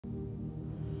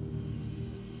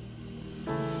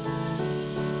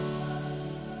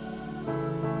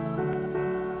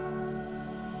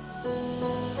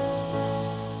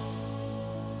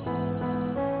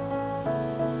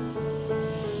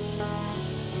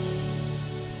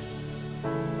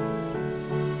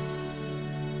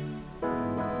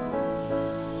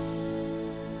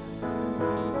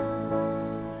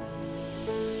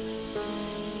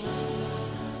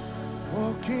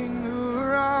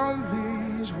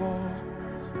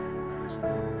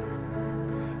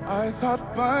I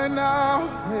thought by now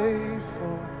they'd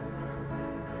fall,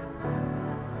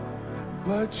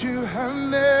 but you have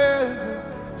never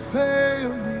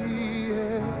failed me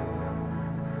yet.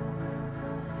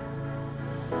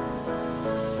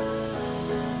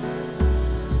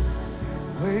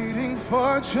 Waiting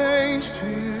for change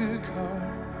to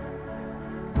come,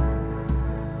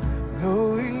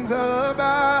 knowing the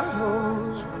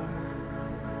battle's won,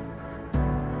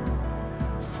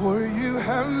 for you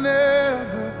have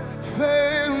never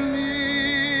failed me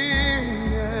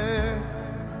yet.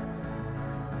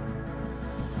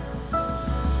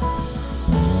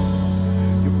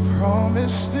 Your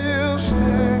promise still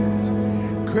stands,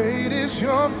 great is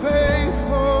your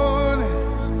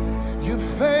faithfulness, your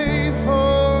faithfulness.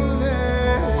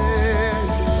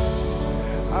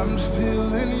 I'm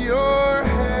still in your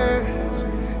hands,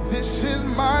 this is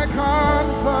my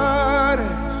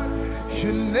confidence,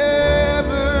 you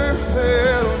never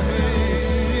fail me.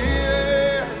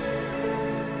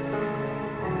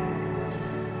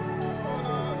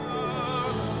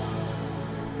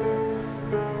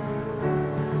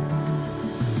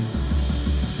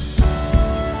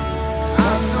 I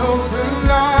know the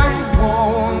night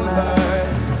won't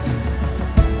last,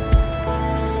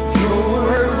 your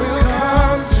word will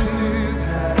come to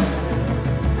pass.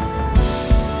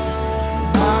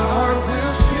 My heart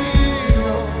will sing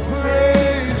your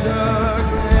praise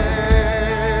again.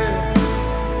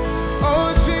 Oh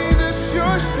Jesus,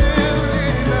 you're still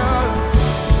enough.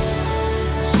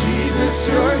 Jesus,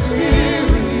 you're still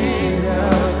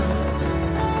enough.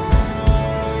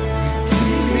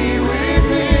 Keep me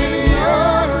within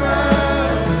your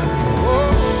love.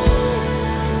 Oh,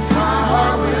 my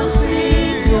heart will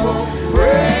sing your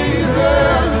praise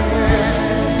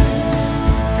again.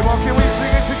 Come on, can we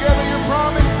sing it together? Your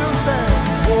promise still stands.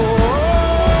 Oh,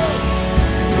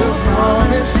 your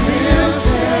promise still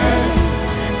stands.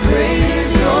 Great is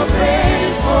your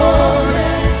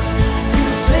faithfulness.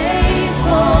 Your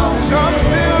faithfulness. I'm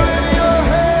still in your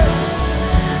hands.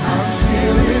 I'm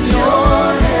still in your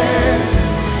hands.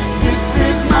 This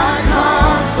is my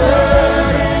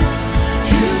confidence.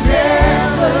 You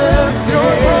never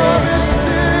fail.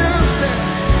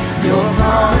 Your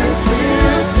promise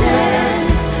still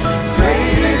stands.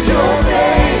 Great is your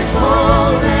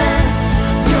faithfulness.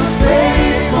 Your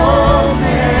faithfulness.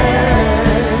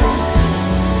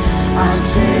 I'm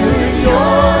still in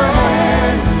your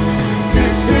hands.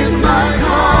 This is my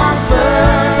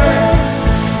confidence.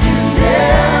 You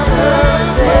never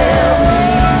fail me.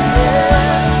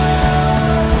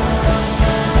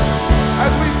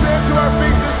 As we stand to our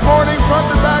feet this morning, from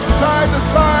the back, side to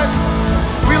side,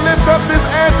 we lift up this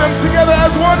anthem together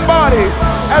as one body.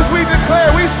 As we declare,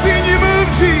 we've seen you move,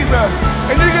 Jesus,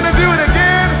 and you're gonna do it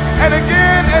again and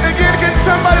again and again. Can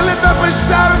somebody lift up a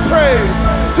shout of praise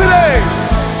today?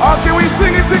 Oh, can we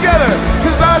sing it together?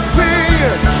 'Cause I see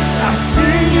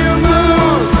you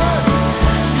move.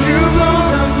 You move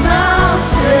the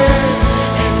mountains,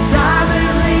 and I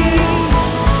believe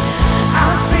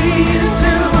I'll see you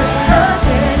do it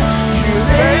again. You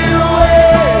made a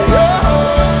way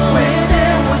when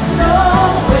there was no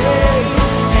way,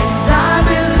 and I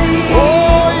believe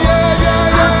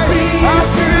I'll see you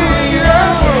do it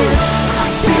again. I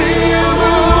see you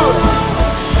move.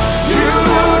 You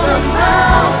move the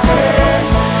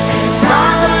mountains, and I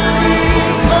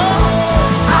believe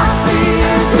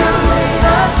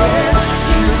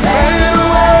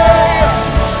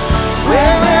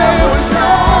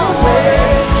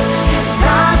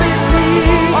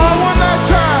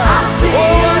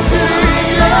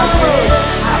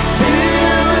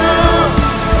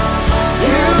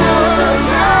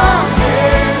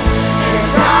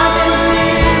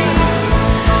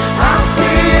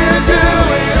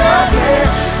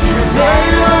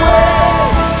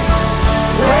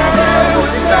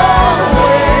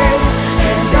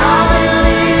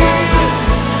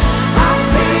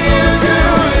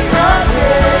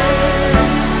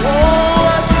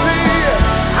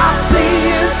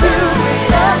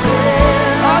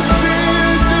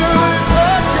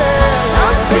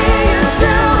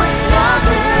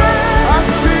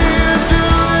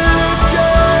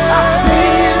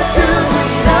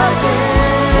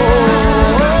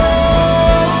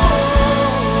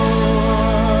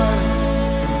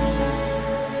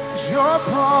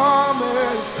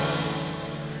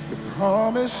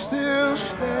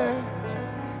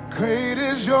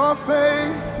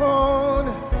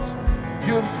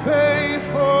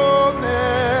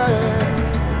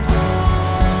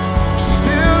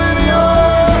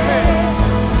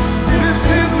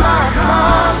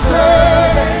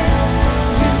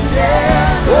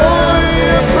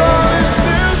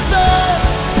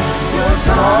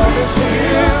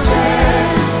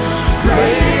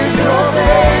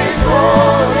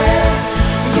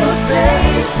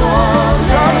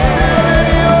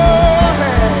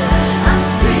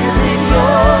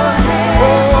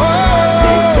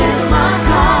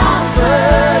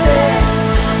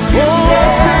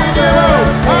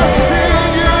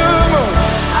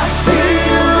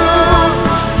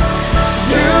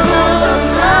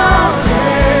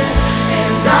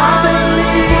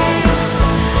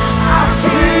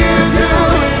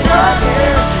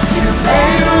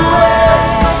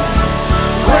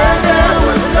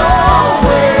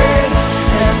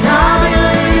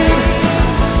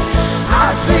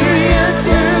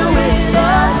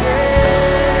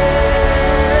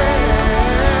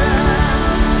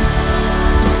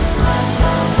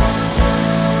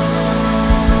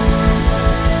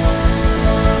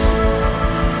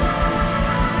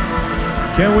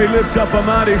lift up a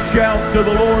mighty shout to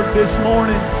the Lord this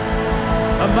morning?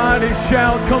 A mighty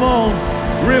shout. Come on.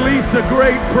 Release a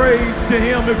great praise to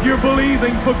Him if you're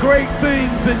believing for great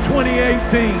things in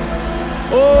 2018.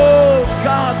 Oh,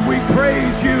 God, we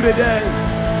praise You today.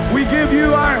 We give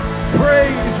You our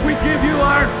praise. We give You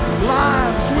our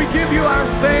lives. We give You our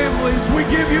families. We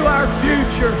give You our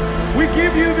future. We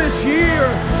give You this year.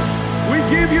 We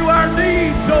give You our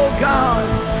needs, oh God.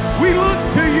 We look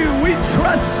to You. We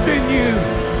trust in You.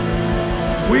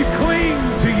 We cling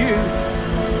to You.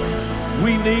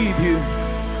 We need You.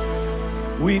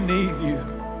 We need You.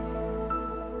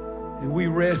 And we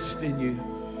rest in You.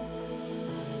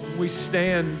 We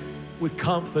stand with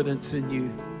confidence in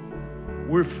You.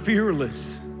 We're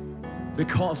fearless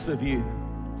because of You.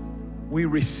 We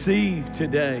receive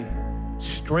today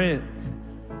strength.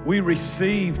 We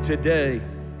receive today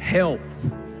health.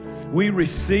 We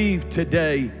receive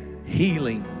today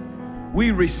healing.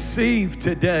 We receive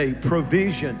today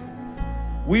provision.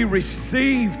 We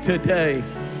receive today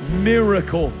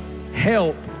miracle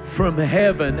help from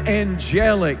heaven,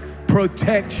 angelic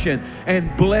protection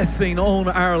and blessing on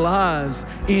our lives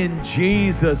in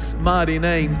Jesus' mighty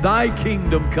name. Thy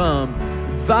kingdom come,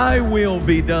 Thy will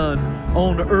be done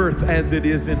on earth as it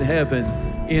is in heaven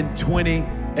in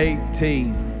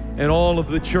 2018. And all of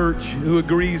the church who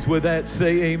agrees with that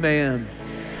say amen.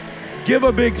 Give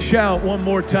a big shout one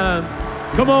more time.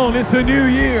 Come on, it's a new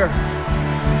year.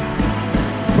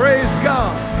 Praise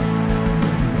God.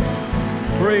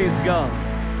 Praise God.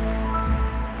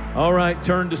 All right,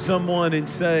 turn to someone and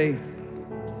say,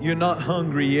 you're not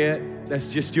hungry yet.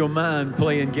 That's just your mind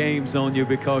playing games on you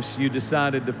because you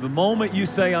decided the moment you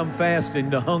say I'm fasting,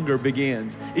 the hunger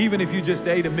begins. Even if you just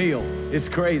ate a meal, it's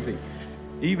crazy.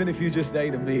 Even if you just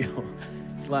ate a meal,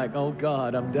 it's like, oh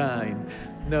God, I'm dying.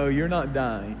 No, you're not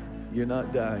dying. You're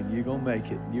not dying. You're going to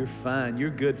make it. You're fine. You're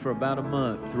good for about a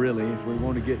month, really, if we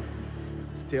want to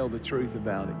tell the truth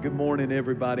about it. Good morning,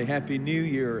 everybody. Happy New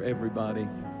Year, everybody.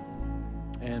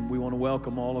 And we want to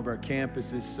welcome all of our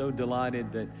campuses. So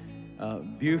delighted that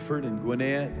Beaufort and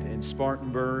Gwinnett and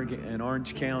Spartanburg and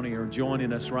Orange County are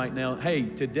joining us right now. Hey,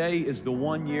 today is the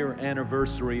 1-year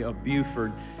anniversary of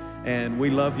Beaufort. And we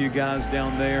love you guys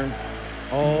down there.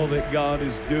 All that God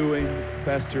is doing,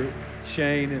 Pastor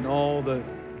Shane, and all the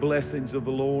blessings of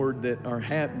the Lord that are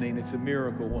happening. It's a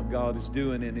miracle what God is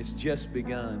doing, and it's just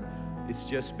begun. It's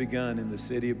just begun in the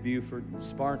city of Beaufort and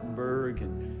Spartanburg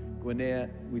and Gwinnett.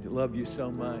 We love you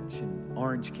so much. And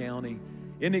Orange County.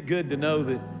 Isn't it good to know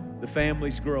that the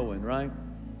family's growing, right?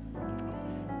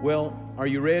 Well, are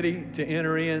you ready to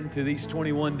enter into these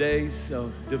 21 days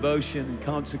of devotion and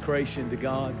consecration to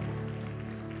God?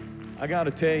 I got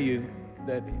to tell you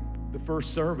that the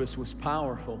first service was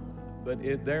powerful, but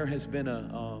there has been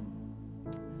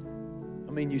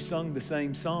you sung the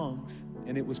same songs,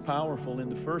 and it was powerful in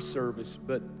the first service,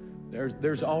 but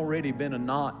there's already been a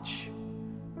notch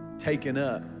taken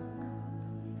up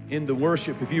in the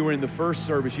worship. If you were in the first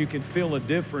service, you can feel a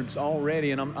difference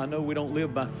already, and I know we don't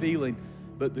live by feeling,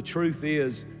 but the truth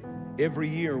is, every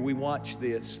year we watch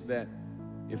this, that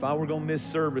if I were going to miss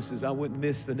services, I wouldn't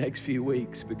miss the next few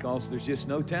weeks because there's just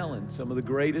no telling. Some of the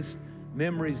greatest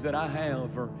memories that I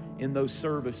have are in those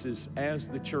services as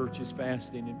the church is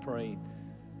fasting and praying.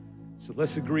 So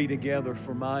let's agree together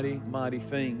for mighty, mighty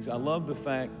things. I love the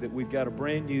fact that we've got a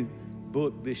brand new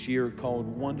book this year called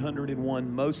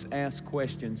 101 Most Asked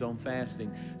Questions on Fasting.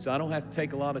 So I don't have to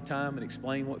take a lot of time and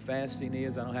explain what fasting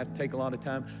is. I don't have to take a lot of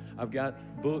time. I've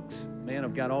got books, man,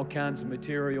 I've got all kinds of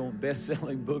material,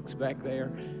 best-selling books back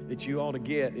there that you ought to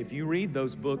get. If you read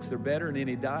those books, they're better than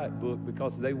any diet book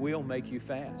because they will make you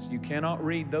fast. You cannot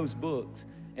read those books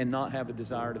and not have a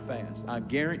desire to fast. I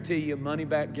guarantee you,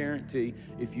 money-back guarantee,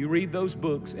 if you read those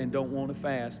books and don't want to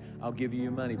fast, I'll give you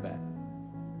your money back.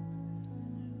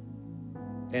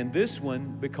 And this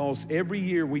one, because every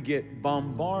year we get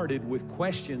bombarded with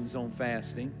questions on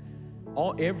fasting,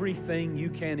 everything you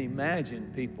can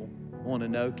imagine people want to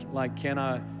know, like can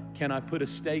I put a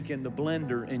steak in the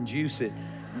blender and juice it?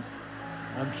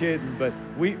 I'm kidding, but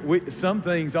we some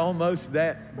things almost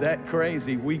that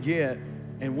crazy we get,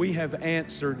 and we have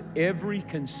answered every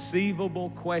conceivable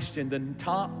question, the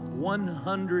top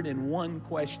 101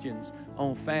 questions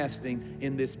on fasting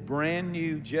in this brand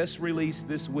new, just released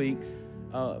this week,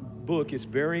 book.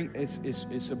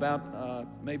 It's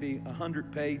about maybe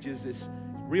 100 pages. It's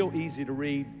real easy to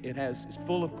read. It's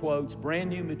full of quotes, brand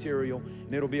new material,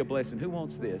 and it'll be a blessing. Who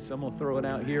wants this? I'm gonna throw it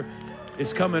out here.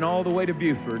 It's coming all the way to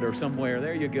Beaufort or somewhere.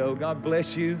 There you go. God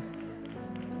bless you.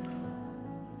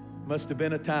 Must have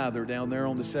been a tither down there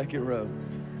on the second row.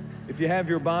 If you have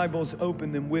your Bibles,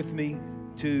 open them with me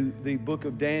to the book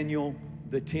of Daniel,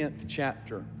 the 10th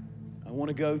chapter. I want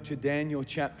to go to Daniel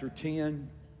chapter 10.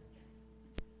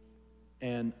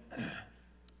 And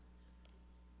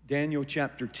Daniel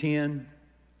chapter 10.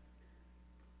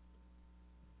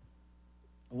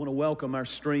 I want to welcome our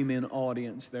stream-in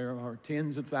audience. There are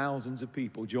tens of thousands of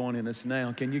people joining us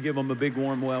now. Can you give them a big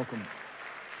warm welcome?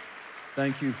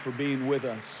 Thank you for being with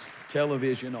us.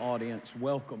 Television audience,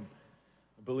 welcome.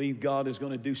 I believe God is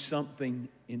going to do something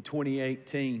in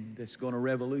 2018 that's going to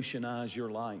revolutionize your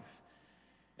life.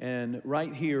 And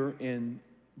right here in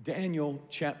Daniel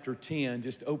chapter 10,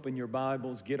 just open your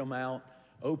Bibles, get them out,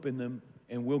 open them,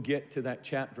 and we'll get to that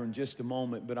chapter in just a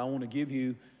moment. But I want to give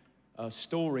you a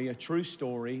story, a true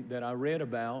story that I read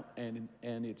about, and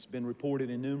it's been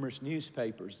reported in numerous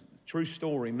newspapers. True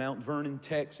story, Mount Vernon,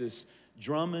 Texas,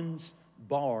 Drummond's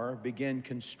Bar began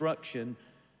construction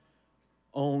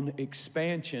on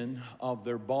expansion of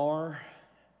their bar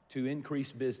to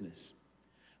increase business.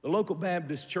 The local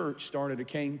Baptist church started a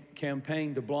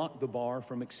campaign to block the bar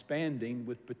from expanding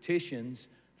with petitions,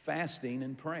 fasting,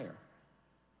 and prayer.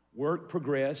 Work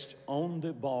progressed on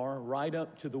the bar right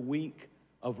up to the week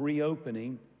of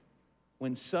reopening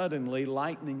when suddenly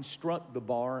lightning struck the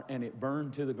bar and it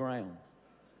burned to the ground.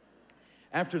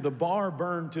 After the bar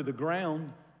burned to the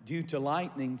ground due to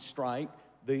lightning strike,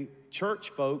 the church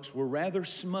folks were rather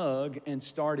smug and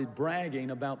started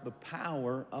bragging about the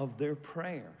power of their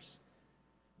prayers.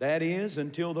 That is,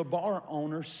 until the bar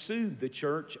owner sued the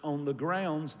church on the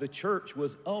grounds the church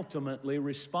was ultimately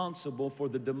responsible for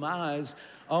the demise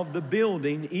of the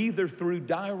building, either through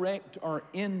direct or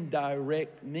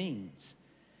indirect means.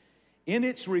 In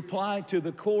its reply to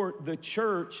the court, the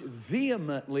church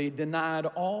vehemently denied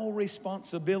all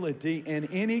responsibility and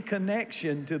any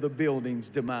connection to the building's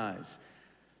demise.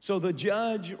 So the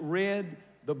judge read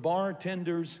the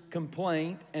bartender's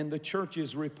complaint and the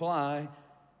church's reply,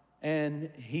 and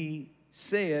he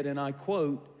said, and I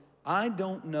quote, "I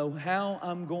don't know how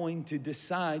I'm going to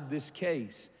decide this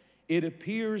case. It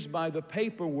appears by the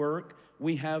paperwork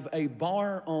we have a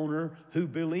bar owner who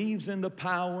believes in the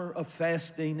power of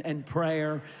fasting and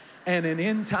prayer, and an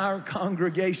entire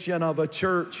congregation of a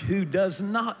church who does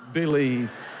not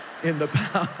believe in the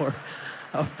power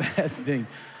of fasting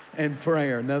and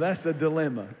prayer." Now that's a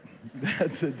dilemma.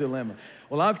 That's a dilemma.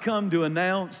 Well, I've come to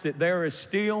announce that there is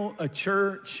still a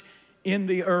church in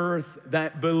the earth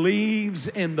that believes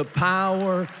in the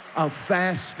power of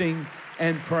fasting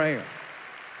and prayer.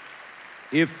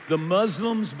 If the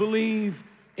Muslims believe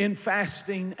in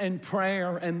fasting and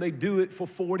prayer and they do it for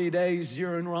 40 days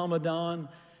during Ramadan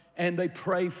and they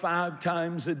pray 5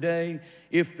 times a day,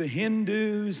 if the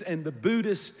Hindus and the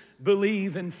Buddhists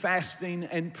believe in fasting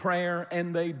and prayer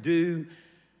and they do,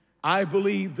 I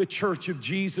believe the Church of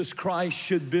Jesus Christ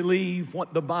should believe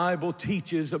what the Bible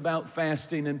teaches about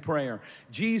fasting and prayer.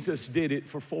 Jesus did it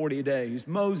for 40 days.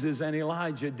 Moses and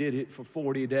Elijah did it for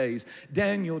 40 days.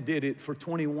 Daniel did it for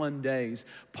 21 days.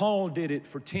 Paul did it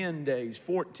for 10 days,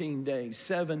 14 days,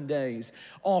 7 days.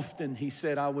 Often he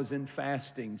said, "I was in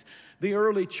fastings." The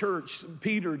early church,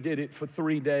 Peter did it for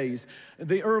 3 days.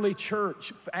 The early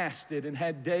church fasted and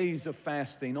had days of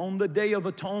fasting. On the Day of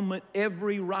Atonement,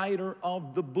 every writer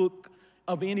of the book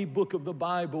of any book of the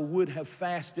Bible would have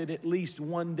fasted at least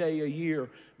 1 day a year,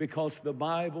 because the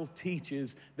Bible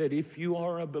teaches that if you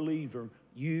are a believer,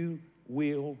 you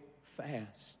will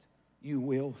fast. You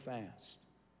will fast.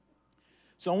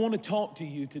 So I want to talk to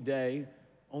you today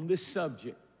on this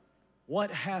subject.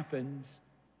 What happens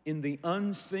in the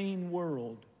unseen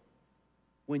world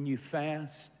when you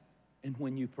fast and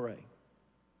when you pray?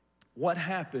 What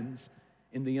happens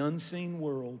in the unseen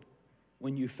world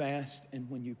when you fast and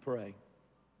when you pray?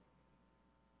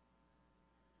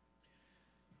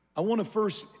 I want to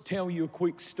first tell you a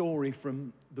quick story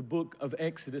from the book of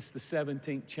Exodus, the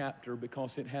 17th chapter,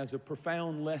 because it has a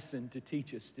profound lesson to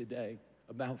teach us today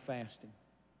about fasting,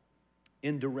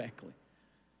 indirectly.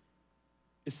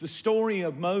 It's the story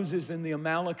of Moses and the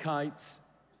Amalekites,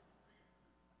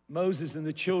 Moses and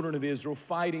the children of Israel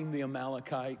fighting the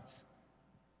Amalekites.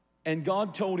 And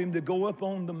God told him to go up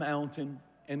on the mountain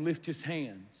and lift his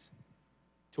hands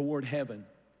toward heaven.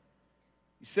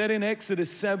 He said in Exodus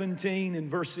 17 and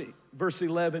verse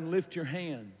 11, "Lift your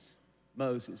hands,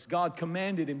 Moses." God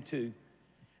commanded him to.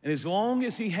 And as long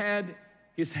as he had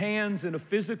his hands in a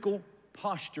physical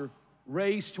posture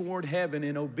raised toward heaven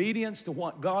in obedience to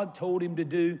what God told him to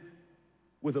do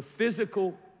with a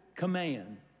physical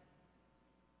command,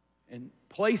 and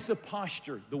place a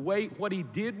posture, what he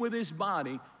did with his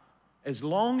body, as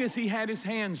long as he had his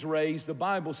hands raised, the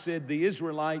Bible said the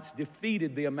Israelites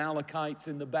defeated the Amalekites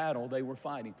in the battle they were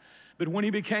fighting. But when he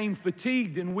became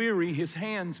fatigued and weary, his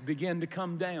hands began to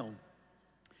come down.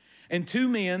 And two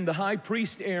men, the high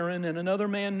priest Aaron and another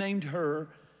man named Hur,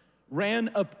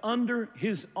 ran up under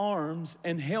his arms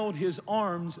and held his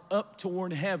arms up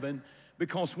toward heaven,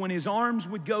 because when his arms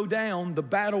would go down, the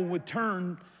battle would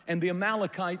turn and the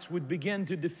Amalekites would begin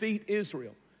to defeat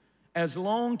Israel.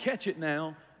 Catch it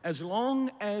now, as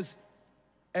long as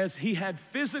he had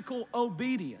physical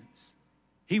obedience,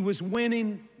 he was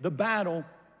winning the battle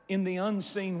in the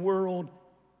unseen world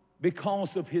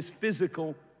because of his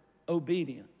physical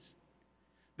obedience.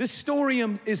 This story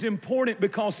is important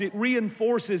because it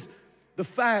reinforces the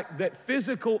fact that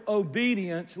physical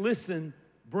obedience, listen,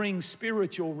 brings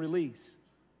spiritual release.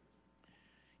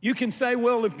 You can say,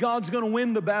 well, if God's going to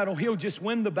win the battle, he'll just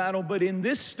win the battle. But in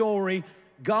this story,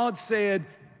 God said,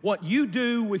 what you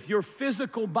do with your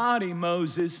physical body,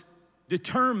 Moses,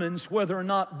 determines whether or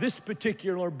not this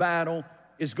particular battle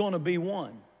is going to be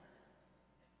won.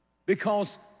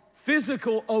 Because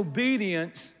physical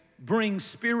obedience brings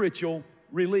spiritual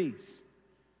release.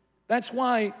 That's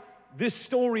why this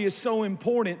story is so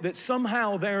important, that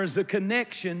somehow there is a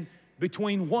connection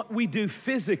between what we do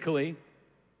physically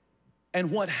and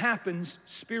what happens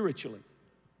spiritually.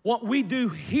 What we do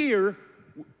here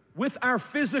with our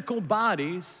physical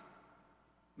bodies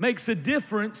makes a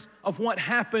difference of what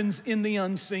happens in the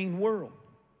unseen world.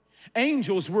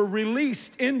 Angels were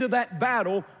released into that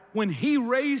battle when he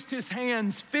raised his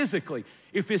hands physically.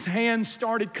 If his hands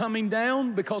started coming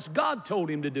down, because God told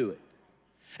him to do it.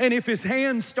 And if his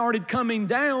hands started coming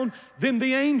down, then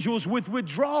the angels would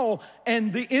withdraw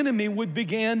and the enemy would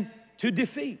begin to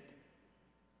defeat.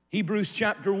 Hebrews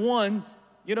chapter 1,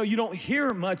 you don't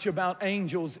hear much about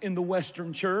angels in the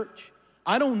Western church.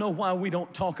 I don't know why we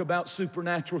don't talk about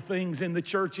supernatural things in the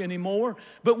church anymore,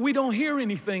 but we don't hear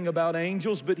anything about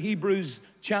angels. But Hebrews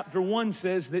chapter 1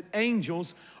 says that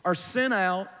angels are sent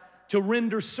out to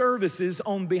render services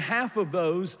on behalf of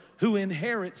those who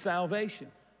inherit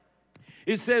salvation.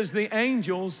 It says the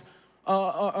angels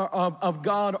of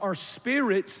God are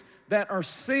spirits that are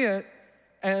sent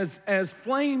as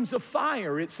flames of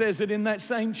fire. It says it in that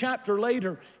same chapter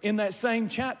later. In that same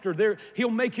chapter, he'll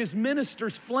make his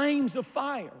ministers flames of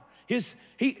fire.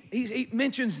 He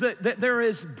mentions that there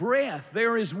is breath,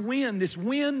 there is wind, this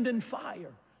wind and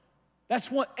fire.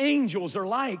 That's what angels are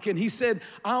like. And he said,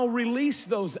 I'll release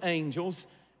those angels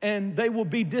and they will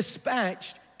be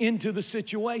dispatched into the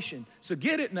situation. So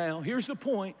get it now. Here's the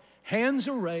point. Hands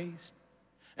are raised.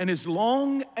 And as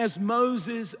long as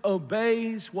Moses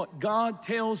obeys what God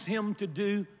tells him to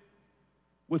do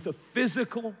with a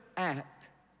physical act,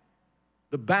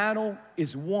 the battle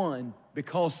is won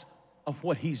because of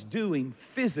what he's doing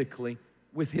physically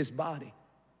with his body.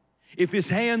 If his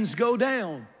hands go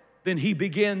down, then he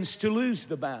begins to lose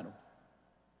the battle.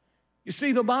 You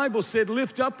see, the Bible said,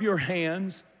 lift up your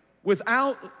hands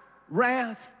without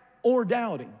wrath or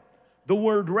doubting. The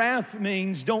word wrath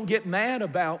means don't get mad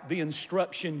about the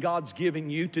instruction God's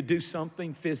giving you to do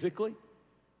something physically.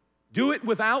 Do it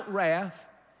without wrath,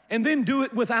 and then do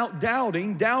it without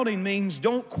doubting. Doubting means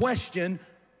don't question,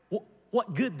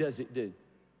 what good does it do?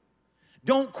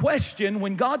 Don't question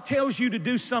when God tells you to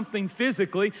do something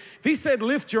physically. If he said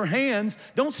lift your hands,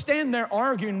 don't stand there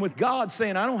arguing with God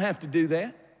saying I don't have to do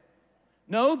that.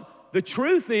 No, the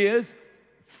truth is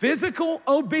physical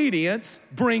obedience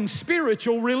brings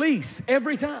spiritual release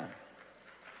every time.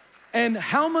 And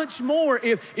how much more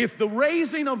if the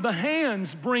raising of the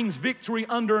hands brings victory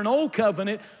under an old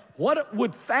covenant, what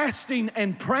would fasting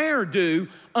and prayer do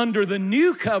under the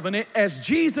new covenant, as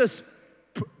Jesus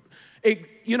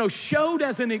showed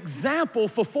as an example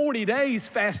for 40 days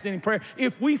fasting and prayer?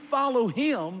 If we follow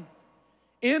him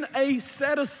in a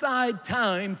set aside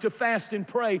time to fast and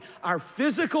pray, our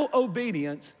physical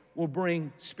obedience will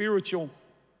bring spiritual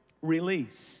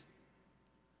release.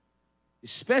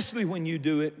 Especially when you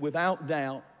do it without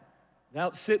doubt,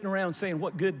 without sitting around saying,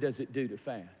 what good does it do to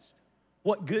fast?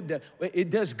 What good does it?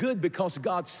 Does good because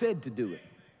God said to do it.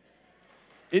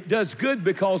 It does good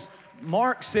because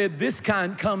Mark said this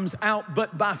kind comes out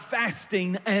but by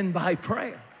fasting and by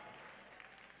prayer.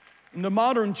 In the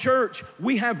modern church,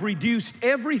 we have reduced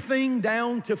everything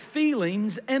down to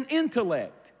feelings and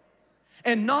intellect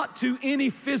and not to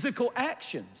any physical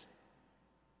actions.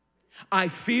 I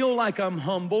feel like I'm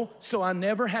humble, so I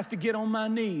never have to get on my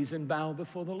knees and bow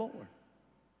before the Lord.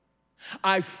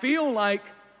 I feel like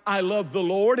I love the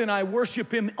Lord and I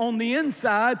worship him on the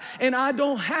inside, and I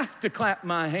don't have to clap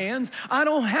my hands. I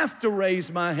don't have to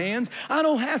raise my hands. I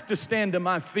don't have to stand to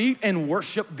my feet and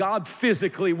worship God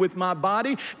physically with my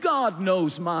body. God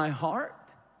knows my heart.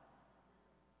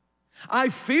 I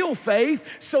feel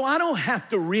faith, so I don't have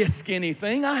to risk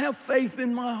anything. I have faith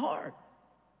in my heart.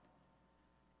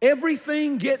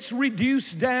 Everything gets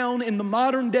reduced down in the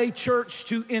modern day church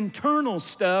to internal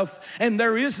stuff, and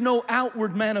there is no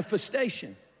outward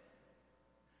manifestation.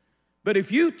 But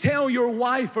if you tell your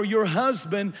wife or your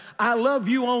husband, I love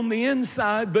you on the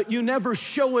inside, but you never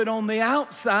show it on the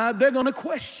outside, they're going to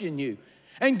question you.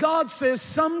 And God says,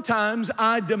 sometimes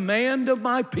I demand of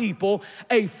my people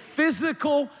a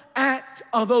physical act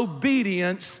of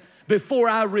obedience before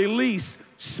I release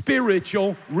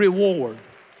spiritual reward.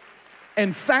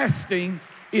 And fasting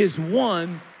is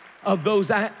one of those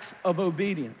acts of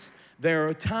obedience. There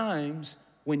are times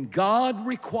when God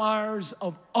requires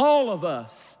of all of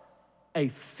us a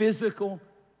physical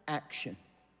action.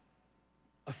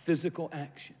 A physical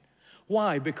action.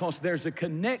 Why? Because there's a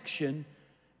connection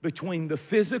between the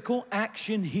physical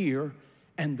action here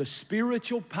and the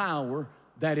spiritual power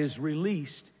that is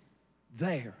released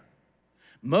there.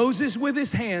 Moses with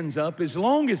his hands up, as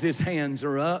long as his hands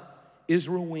are up,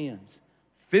 Israel wins.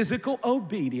 Physical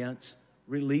obedience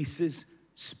releases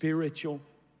spiritual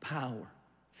power,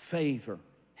 favor,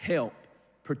 help,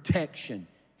 protection,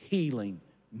 healing,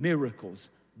 miracles,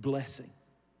 blessing.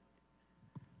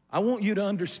 I want you to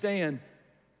understand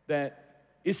that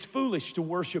it's foolish to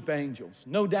worship angels,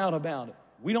 no doubt about it.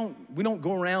 We don't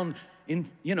go around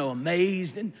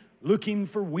amazed and looking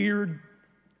for weird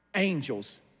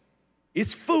angels.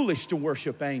 It's foolish to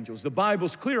worship angels. The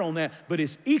Bible's clear on that, but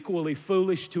it's equally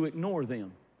foolish to ignore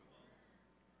them.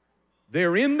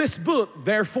 They're in this book,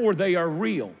 therefore they are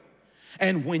real.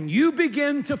 And when you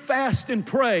begin to fast and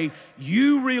pray,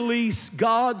 you release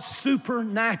God's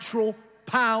supernatural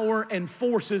power and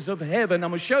forces of heaven.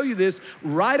 I'm going to show you this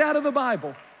right out of the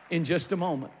Bible in just a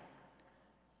moment.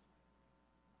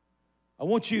 I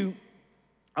want you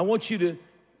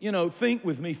to think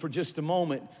with me for just a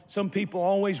moment. Some people are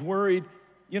always worried.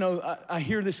 I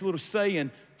hear this little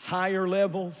saying, higher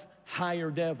levels, higher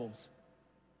devils.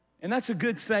 And that's a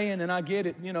good saying, and I get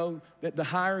it, that the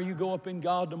higher you go up in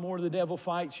God, the more the devil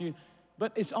fights you.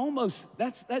 But it's almost,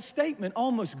 that statement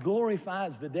almost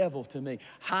glorifies the devil to me.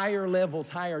 Higher levels,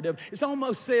 higher devils. It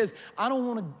almost says, I don't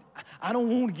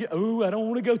want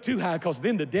to go too high, because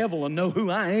then the devil will know who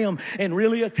I am and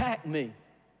really attack me.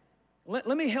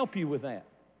 Let me help you with that.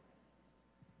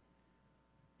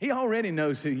 He already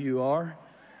knows who you are.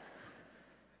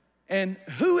 And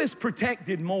who is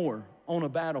protected more on a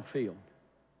battlefield?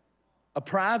 A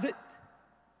private,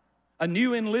 a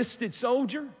new enlisted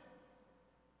soldier,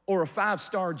 or a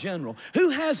 5-star general?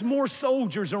 Who has more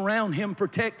soldiers around him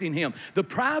protecting him, the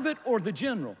private or the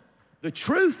general? The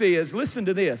truth is, listen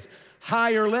to this,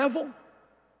 higher level,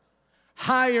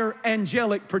 higher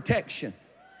angelic protection,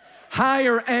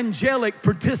 higher angelic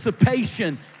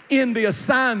participation in the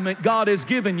assignment God has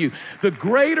given you. The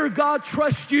greater God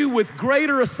trusts you with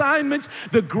greater assignments,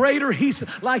 the greater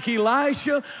he's like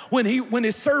Elisha when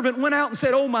his servant went out and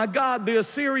said, oh my God, the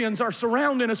Assyrians are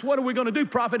surrounding us. What are we going to do,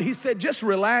 prophet? He said, just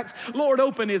relax. Lord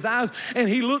opened his eyes and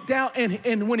he looked out,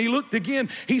 and when he looked again,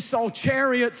 he saw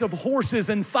chariots of horses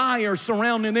and fire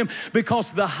surrounding them,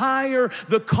 because the higher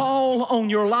the call on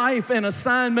your life and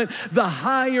assignment, the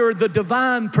higher the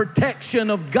divine protection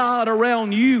of God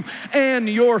around you and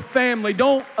your family.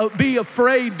 Don't be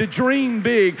afraid to dream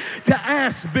big, to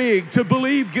ask big, to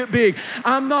believe big.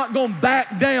 I'm not going to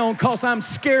back down because I'm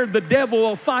scared the devil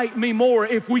will fight me more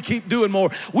if we keep doing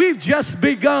more. We've just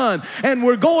begun, and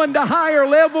we're going to higher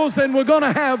levels, and we're going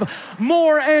to have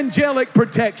more angelic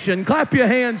protection. Clap your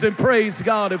hands and praise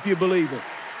God if you believe it.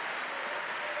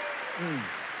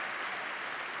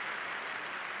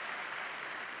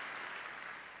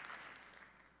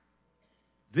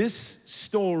 This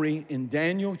story in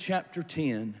Daniel chapter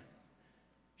 10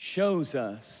 shows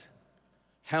us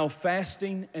how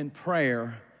fasting and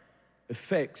prayer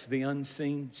affects the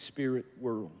unseen spirit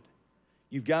world.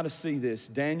 You've got to see this.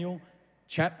 Daniel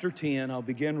chapter 10, I'll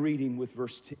begin reading with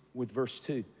verse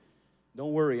 2.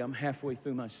 Don't worry, I'm halfway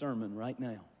through my sermon right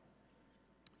now.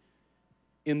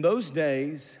 In those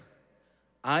days,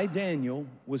 I, Daniel,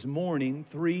 was mourning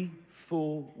 3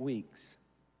 full weeks.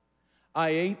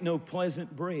 I ate no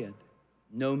pleasant bread,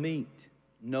 no meat,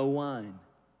 no wine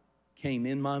came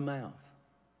in my mouth.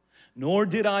 Nor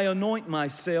did I anoint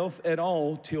myself at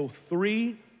all till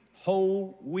 3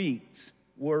 whole weeks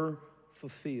were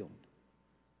fulfilled.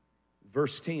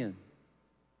 Verse 10,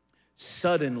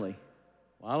 suddenly,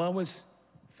 while I was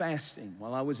fasting,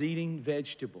 while I was eating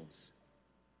vegetables,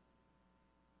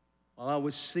 while I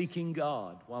was seeking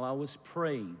God, while I was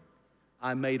praying,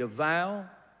 I made a vow.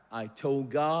 I told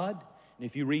God. And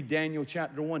if you read Daniel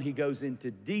chapter 1, he goes into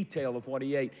detail of what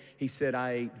he ate. He said,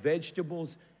 I ate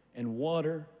vegetables and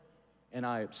water, and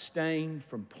I abstained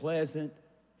from pleasant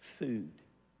food.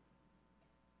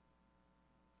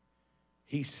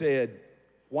 he said,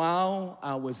 while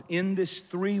I was in this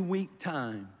 3-week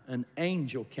time, an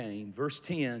angel came. Verse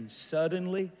 10,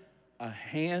 suddenly a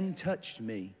hand touched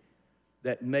me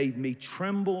that made me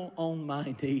tremble on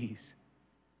my knees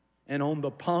and on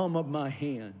the palm of my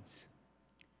hands.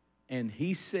 And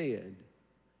he said,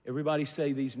 everybody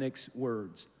say these next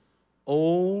words,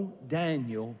 O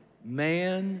Daniel,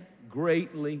 man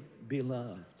greatly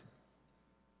beloved.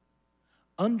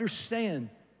 Understand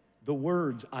the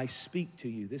words I speak to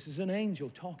you. This is an angel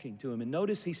talking to him. And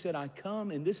notice he said, I come,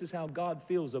 and this is how God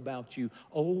feels about you.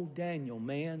 O Daniel,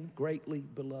 man greatly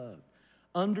beloved.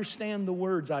 Understand the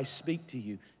words I speak to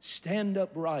you. Stand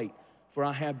upright, for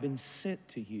I have been sent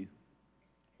to you.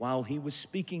 While he was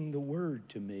speaking the word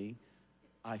to me,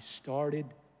 I started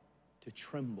to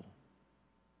tremble.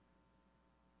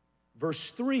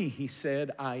 Verse 3, he said,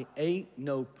 I ate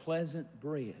no pleasant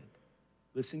bread.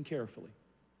 Listen carefully.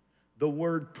 The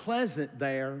word pleasant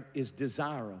there is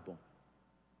desirable.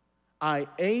 I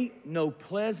ate no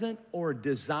pleasant or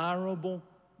desirable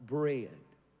bread.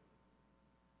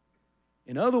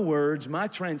 In other words, my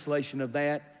translation of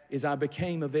that is I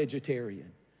became a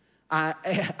vegetarian.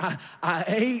 I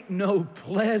ate no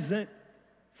pleasant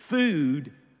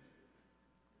food.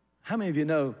 How many of you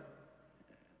know?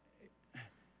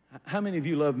 How many of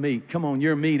you love meat? Come on,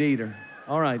 you're a meat eater.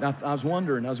 All right, I was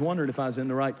wondering if I was in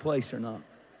the right place or not.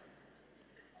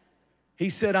 He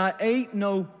said, I ate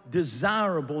no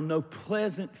desirable, no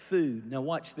pleasant food. Now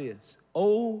watch this.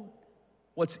 Oh,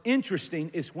 what's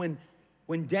interesting is when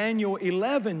Daniel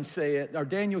 11 said, or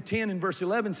Daniel 10 and verse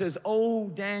 11 says, Oh,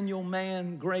 Daniel,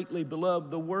 man greatly beloved.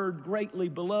 The word greatly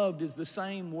beloved is the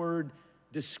same word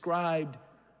described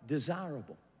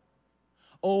desirable.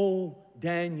 Oh,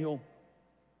 Daniel,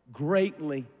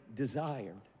 greatly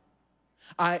desired.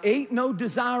 I ate no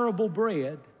desirable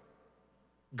bread.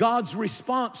 God's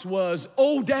response was,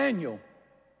 Oh, Daniel,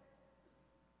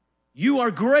 you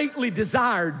are greatly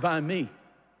desired by me.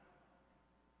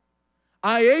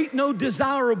 I ate no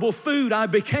desirable food. I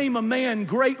became a man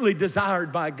greatly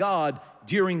desired by God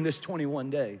during this 21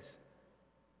 days.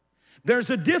 There's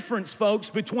a difference, folks,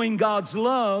 between God's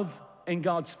love and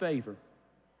God's favor.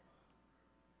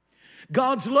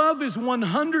 God's love is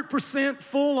 100%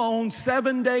 full on,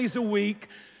 7 days a week,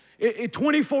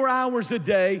 24 hours a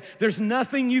day. There's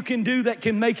nothing you can do that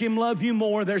can make him love you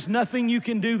more. There's nothing you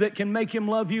can do that can make him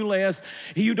love you less.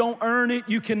 You don't earn it.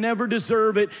 You can never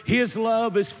deserve it. His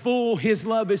love is full. His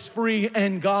love is free,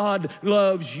 and God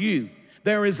loves you.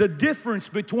 There is a difference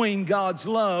between God's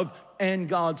love and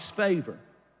God's favor.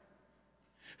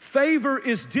 Favor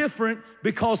is different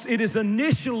because it is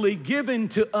initially given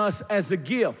to us as a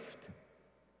gift.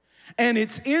 And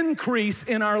its increase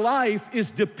in our life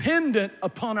is dependent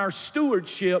upon our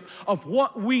stewardship of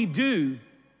what we do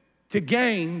to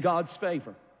gain God's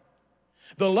favor.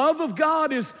 The love of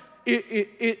God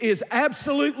is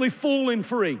absolutely full and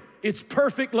free. It's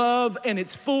perfect love, and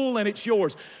it's full, and it's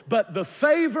yours. But the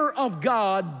favor of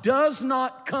God does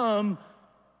not come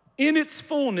in its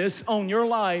fullness on your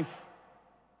life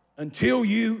until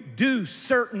you do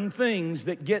certain things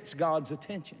that gets God's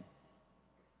attention.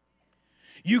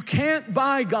 You can't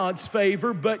buy God's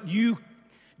favor, but you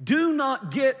do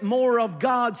not get more of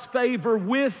God's favor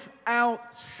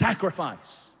without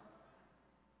sacrifice.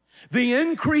 The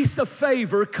increase of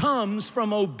favor comes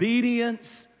from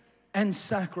obedience and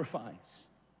sacrifice.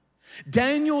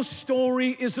 Daniel's story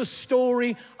is a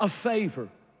story of favor.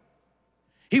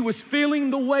 He was feeling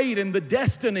the weight and the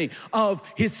destiny of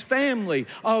his family,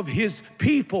 of his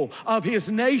people, of his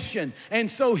nation.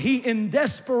 And so he, in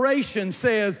desperation,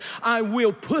 says, I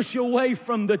will push away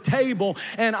from the table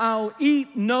and I'll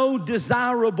eat no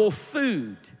desirable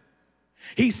food.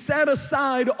 He set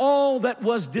aside all that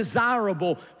was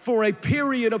desirable for a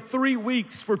period of 3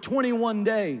 weeks, for 21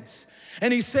 days.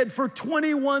 And he said, for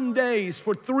 21 days,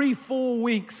 for 3 full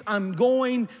weeks, I'm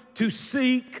going to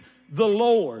seek the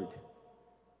Lord.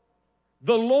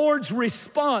 The Lord's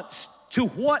response to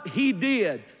what he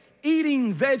did,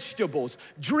 eating vegetables,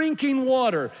 drinking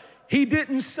water, he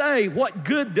didn't say, what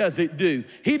good does it do?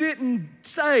 He didn't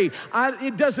say,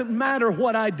 it doesn't matter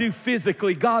what I do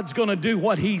physically, God's gonna do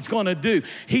what he's gonna do.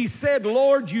 He said,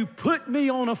 Lord, you put me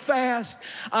on a fast.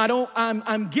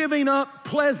 I'm giving up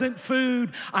pleasant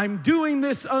food. I'm doing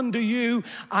this unto you.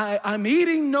 I'm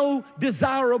eating no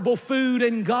desirable food.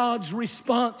 And God's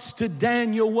response to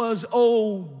Daniel was,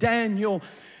 oh, Daniel,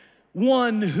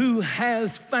 one who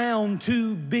has found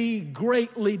to be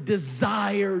greatly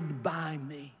desired by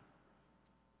me.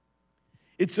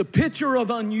 It's a picture of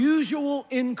unusual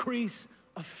increase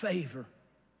of favor.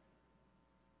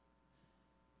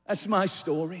 That's my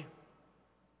story.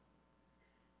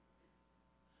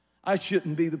 I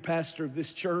shouldn't be the pastor of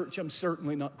this church. I'm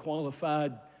certainly not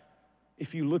qualified.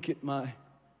 If you look at my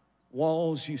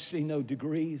walls, you see no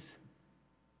degrees.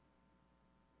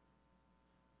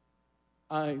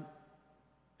 I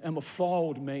am a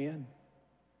flawed man.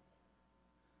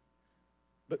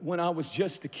 But when I was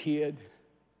just a kid,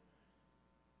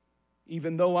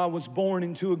 even though I was born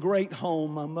into a great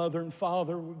home, my mother and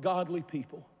father were godly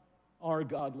people, are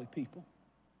godly people.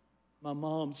 My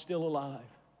mom's still alive.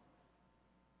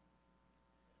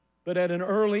 But at an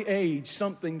early age,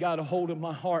 something got a hold of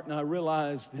my heart, and I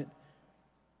realized that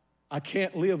I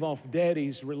can't live off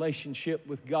daddy's relationship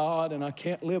with God, and I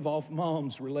can't live off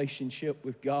mom's relationship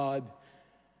with God.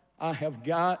 I have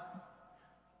got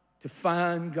to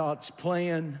find God's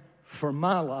plan for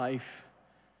my life.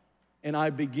 And I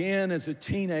began as a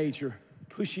teenager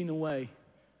pushing away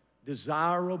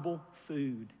desirable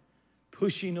food,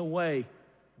 pushing away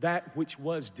that which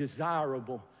was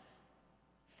desirable.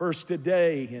 First a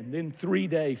day, and then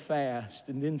 3-day fast,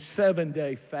 and then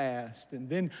 7-day fast, and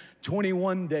then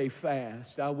 21-day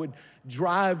fast. I would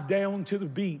drive down to the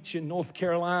beach in North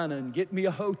Carolina and get me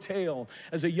a hotel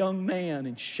as a young man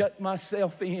and shut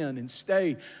myself in and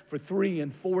stay for 3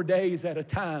 and 4 days at a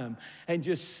time and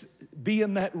just be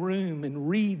in that room and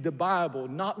read the Bible,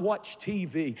 not watch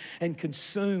TV, and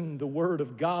consume the Word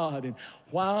of God. And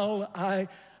while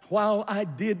I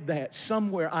did that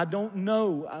somewhere, I don't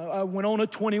know, I went on a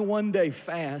 21-day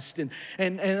fast and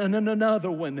another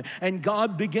one, and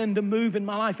God began to move in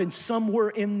my life, and somewhere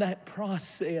in that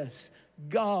process,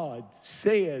 God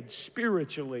said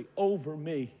spiritually over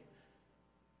me,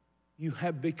 you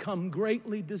have become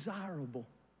greatly desirable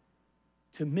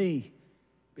to me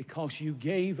because you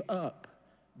gave up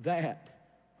that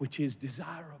which is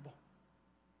desirable.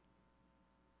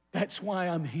 That's why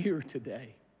I'm here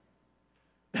today.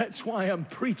 That's why I'm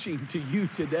preaching to you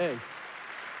today.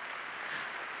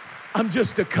 I'm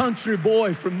just a country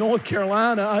boy from North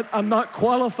Carolina. I'm not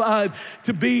qualified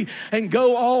to be and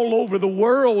go all over the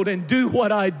world and do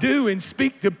what I do and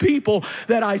speak to people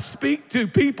that I speak to,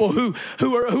 people who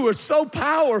are so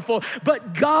powerful.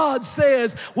 But God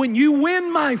says, when you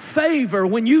win my favor,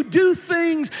 when you do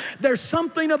things, there's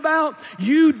something about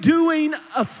you doing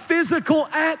a physical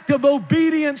act of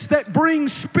obedience that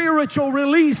brings spiritual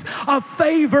release of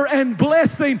favor and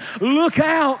blessing. Look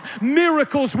out,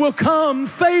 miracles will come,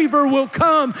 favor will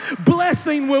come,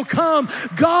 blessing will come.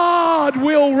 God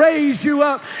will raise you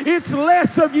up. It's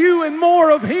less of you and more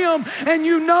of Him. And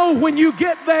you know when you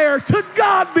get there, to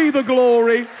God be the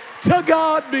glory. To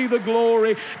God be the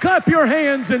glory. Clap your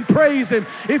hands and praise Him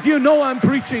if you know I'm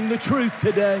preaching the truth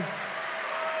today.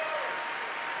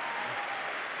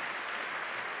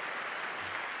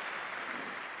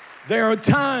 There are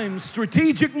times,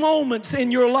 strategic moments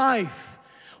in your life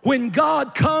when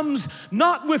God comes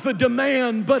not with a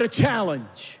demand but a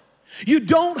challenge. You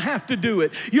don't have to do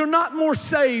it. You're not more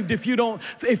saved if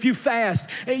you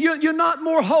fast. You're not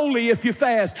more holy if you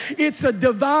fast. It's a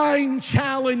divine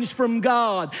challenge from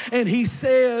God. And He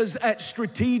says at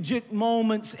strategic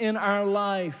moments in our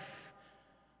life,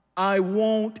 I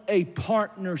want a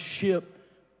partnership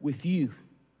with you.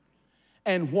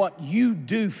 And what you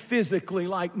do physically,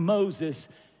 like Moses,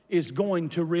 is going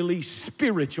to release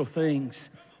spiritual things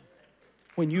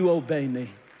when you obey me.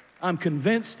 I'm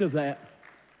convinced of that.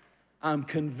 I'm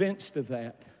convinced of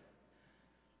that.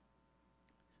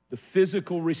 The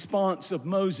physical response of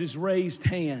Moses' raised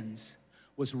hands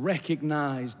was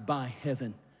recognized by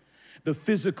heaven. The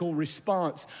physical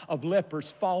response of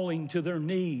lepers falling to their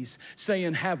knees,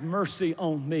 saying, have mercy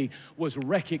on me, was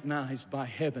recognized by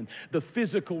heaven. The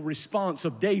physical response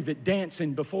of David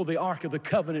dancing before the Ark of the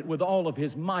Covenant with all of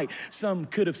his might. Some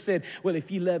could have said, well,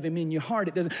 if you love Him in your heart,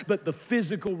 it doesn't. But the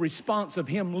physical response of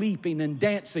him leaping and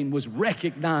dancing was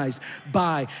recognized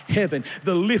by heaven.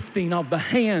 The lifting of the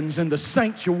hands in the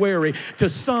sanctuary to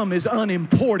some is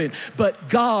unimportant. But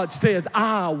God says,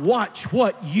 I watch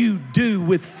what you do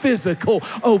with physical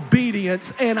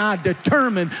obedience, and I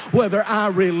determine whether I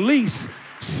release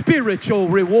spiritual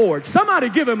reward. Somebody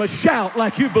give Him a shout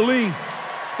like you believe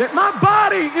that my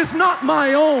body is not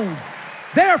my own.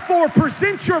 Therefore,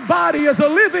 present your body as a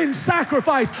living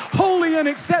sacrifice, holy and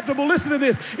acceptable. Listen to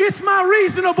this. It's my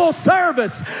reasonable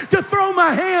service to throw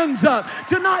my hands up,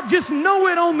 to not just know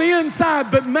it on the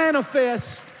inside, but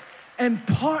manifest and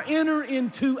enter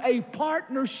into a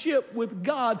partnership with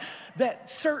God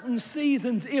that certain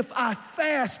seasons, if I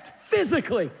fast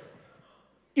physically,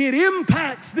 it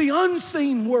impacts the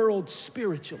unseen world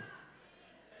spiritually.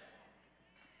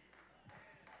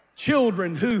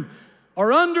 Children who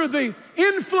or under the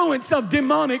influence of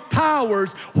demonic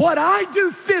powers, what I do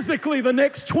physically the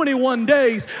next 21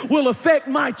 days will affect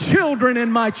my children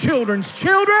and my children's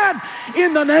children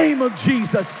in the name of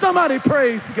Jesus. Somebody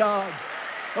praise God.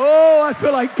 Oh, I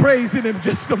feel like praising Him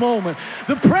just a moment.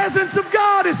 The presence of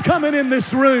God is coming in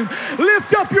this room.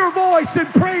 Lift up your voice and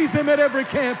praise Him at every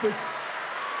campus.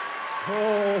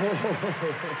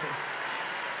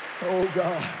 Oh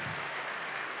God.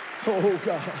 Oh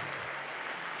God.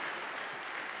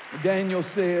 Daniel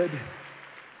said,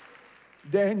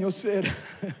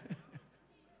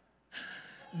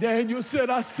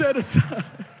 I set aside.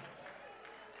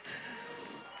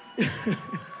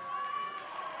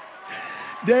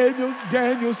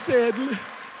 Daniel said,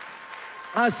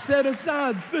 I set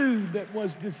aside food that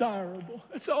was desirable.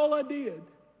 That's all I did.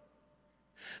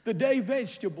 The day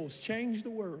vegetables changed the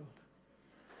world.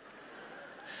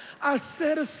 I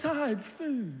set aside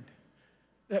food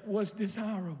that was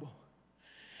desirable.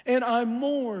 And I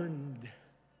mourned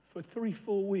for 3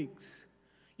 full weeks.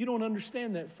 You don't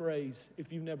understand that phrase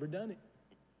if you've never done it.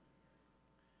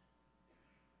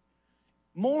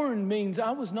 Mourn means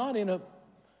I was not in a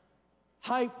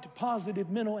hyped, positive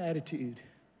mental attitude.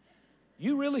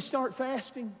 You really start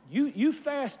fasting, you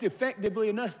fast effectively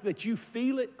enough that you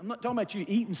feel it. I'm not talking about you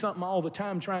eating something all the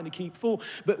time trying to keep full,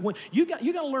 but when you got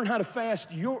to learn how to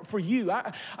fast for you.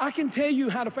 I can tell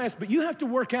you how to fast, but you have to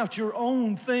work out your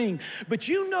own thing. But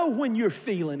you know when you're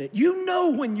feeling it. You know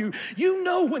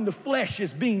when the flesh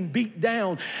is being beat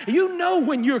down. You know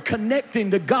when you're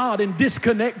connecting to God and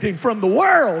disconnecting from the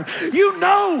world. You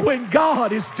know when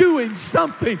God is doing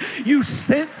something. You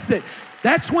sense it.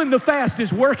 That's when the fast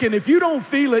is working. If you don't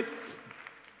feel it,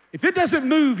 if it doesn't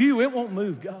move you, it won't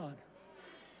move God.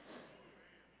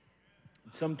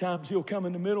 Sometimes you'll come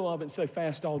in the middle of it and say,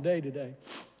 fast all day today.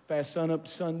 Fast sun up to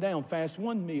sundown. Fast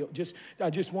one meal. I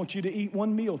just want you to eat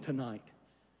one meal tonight.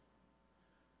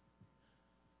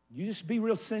 You just be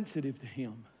real sensitive to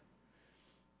Him.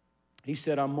 He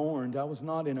said, I mourned. I was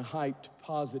not in a hyped,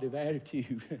 positive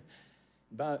attitude.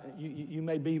 You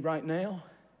may be right now.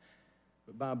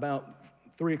 But by about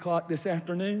 3 o'clock this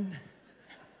afternoon,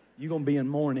 you're going to be in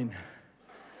mourning.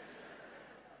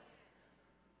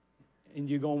 And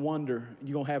you're going to wonder,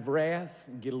 you're going to have wrath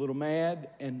and get a little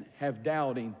mad and have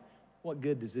doubting. What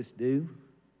good does this do?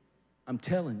 I'm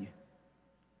telling you.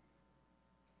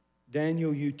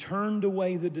 Daniel, you turned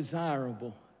away the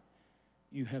desirable.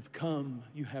 You have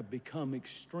become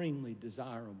extremely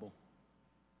desirable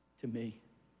to me.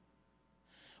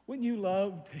 Wouldn't you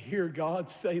love to hear God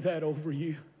say that over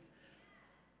you?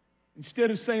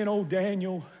 Instead of saying, oh,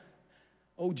 Daniel,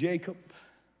 oh, Jacob,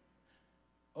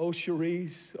 oh,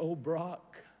 Cherise, oh,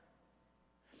 Brock,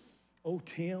 oh,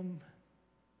 Tim,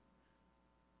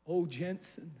 oh,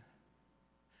 Jensen,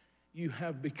 you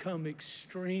have become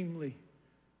extremely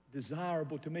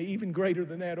desirable to me. Even greater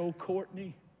than that, oh,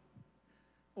 Courtney,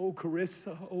 oh,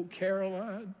 Carissa, oh,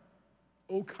 Caroline,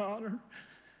 oh, Connor,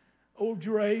 oh,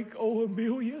 Drake, oh,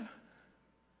 Amelia,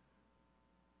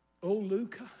 oh,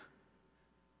 Luca.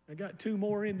 I got 2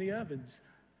 more in the ovens.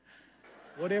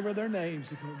 Whatever their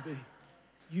names are going to be.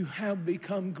 You have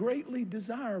become greatly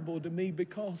desirable to me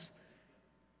because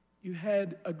you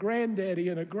had a granddaddy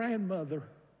and a grandmother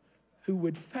who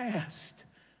would fast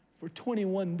for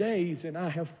 21 days, and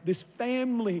this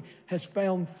family has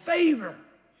found favor.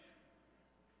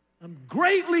 I'm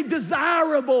greatly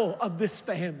desirable of this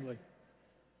family.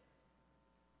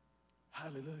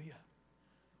 Hallelujah.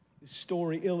 This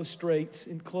story illustrates,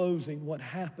 in closing, what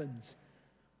happens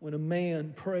when a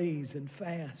man prays and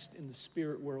fasts in the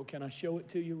spirit world. Can I show it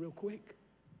to you real quick?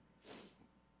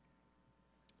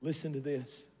 Listen to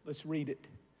this. Let's read it.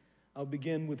 I'll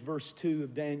begin with verse 2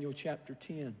 of Daniel chapter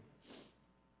 10.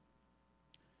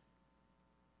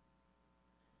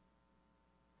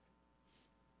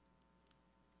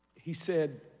 He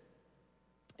said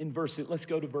let's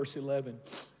go to verse 11.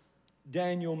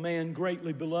 Daniel, man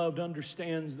greatly beloved,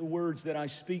 understands the words that I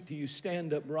speak to you.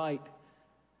 Stand upright,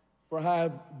 for I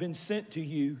have been sent to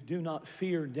you. Do not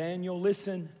fear. Daniel,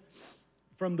 listen.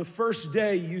 From the first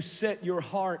day you set your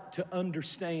heart to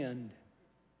understand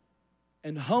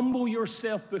and humble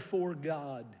yourself before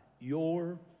God,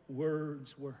 your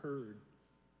words were heard.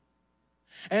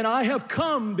 And I have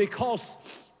come because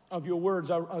of your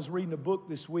words. I was reading a book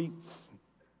this week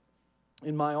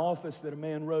in my office that a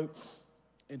man wrote.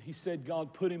 And he said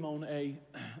God put him on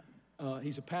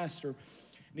he's a pastor,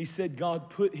 and he said God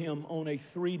put him on a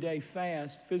 3-day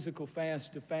fast, physical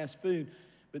fast to fast food.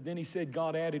 But then he said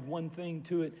God added one thing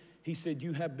to it. He said,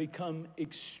 you have become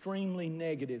extremely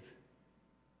negative.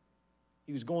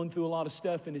 He was going through a lot of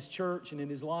stuff in his church and in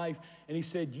his life, and he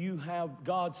said,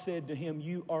 God said to him,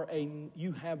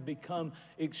 you have become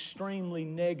extremely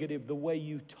negative the way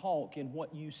you talk and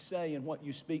what you say and what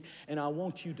you speak, and I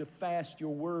want you to fast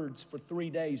your words for 3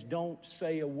 days. Don't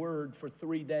say a word for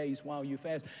 3 days while you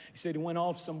fast. He said he went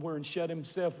off somewhere and shut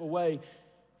himself away.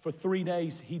 For 3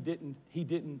 days, he didn't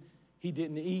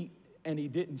eat and he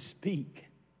didn't speak.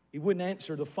 He wouldn't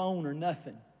answer the phone or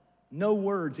nothing. No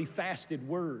words. He fasted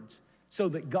words so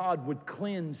that God would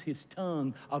cleanse his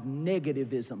tongue of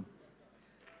negativism.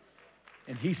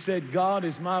 And he said, God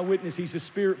is my witness. He's a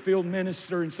spirit-filled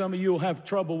minister, and some of you will have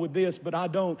trouble with this, but I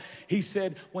don't. He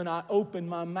said, when I opened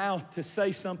my mouth to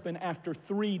say something after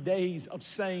 3 days of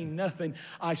saying nothing,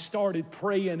 I started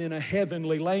praying in a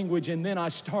heavenly language, and then I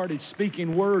started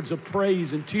speaking words of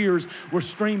praise, and tears were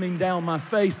streaming down my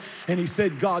face. And he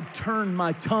said, God turned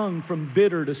my tongue from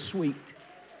bitter to sweet.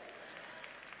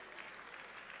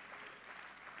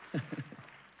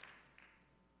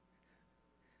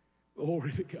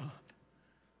 Glory to God.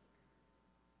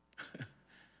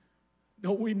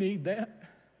 Don't we need that?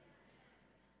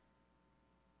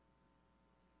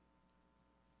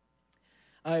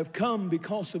 I have come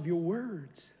because of your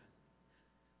words.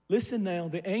 Listen now,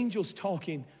 the angel's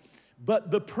talking.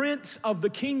 But the prince of the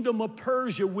kingdom of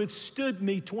Persia withstood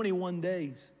me 21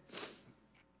 days.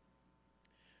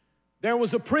 There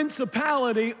was a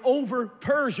principality over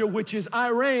Persia, which is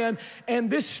Iran,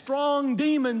 and this strong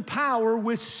demon power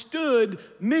withstood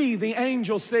me, the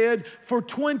angel said, for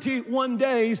 21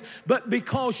 days. But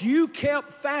because you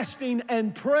kept fasting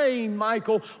and praying,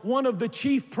 Michael, one of the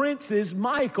chief princes,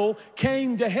 Michael,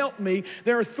 came to help me.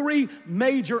 There are 3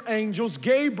 major angels,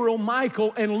 Gabriel,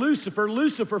 Michael, and Lucifer.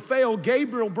 Lucifer failed.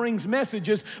 Gabriel brings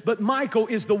messages, but Michael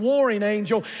is the warring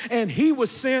angel, and he was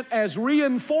sent as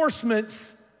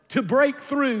reinforcements to break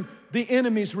through the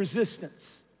enemy's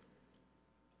resistance.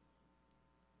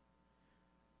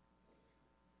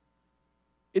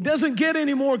 It doesn't get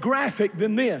any more graphic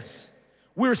than this.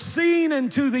 We're seeing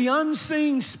into the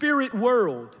unseen spirit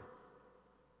world.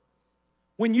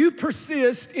 When you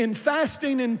persist in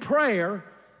fasting and prayer,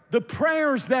 the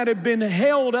prayers that have been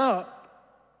held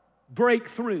up break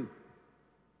through.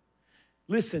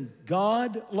 Listen,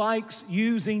 God likes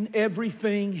using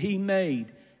everything He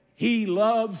made. He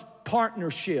loves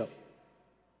partnership.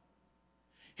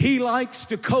 He likes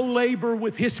to co-labor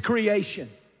with His creation.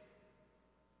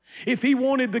 If He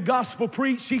wanted the gospel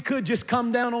preached, He could just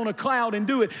come down on a cloud and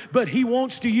do it, but He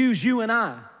wants to use you and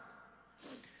I.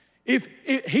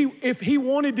 If He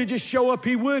wanted to just show up,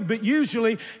 He would, but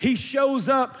usually He shows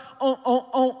up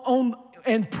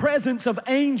and presence of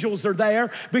angels are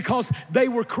there because they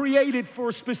were created for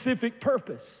a specific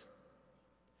purpose.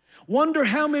 Wonder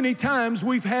how many times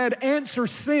we've had answers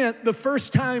sent the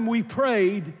first time we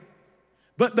prayed,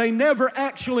 but they never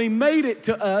actually made it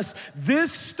to us.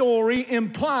 This story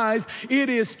implies it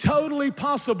is totally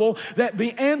possible that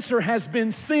the answer has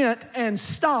been sent and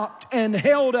stopped and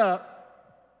held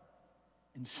up.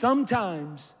 And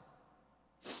sometimes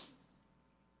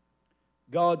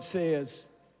God says,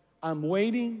 I'm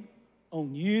waiting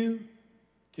on you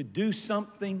to do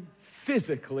something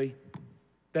physically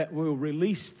that will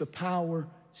release the power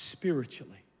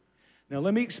spiritually. Now,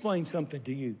 let me explain something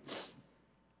to you.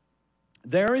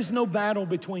 There is no battle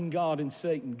between God and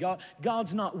Satan.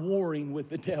 God's not warring with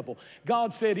the devil.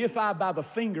 God said, if I by the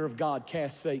finger of God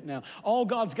cast Satan out, all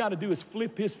God's got to do is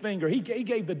flip His finger. He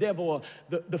gave the devil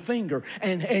the finger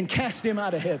and cast him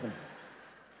out of heaven.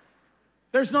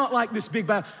 There's not like this big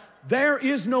battle. There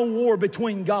is no war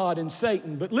between God and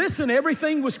Satan. But listen,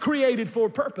 everything was created for a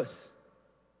purpose.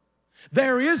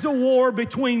 There is a war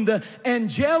between the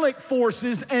angelic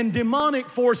forces and demonic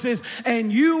forces,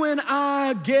 and you and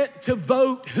I get to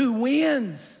vote who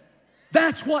wins.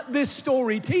 That's what this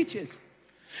story teaches.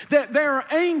 That there are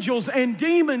angels and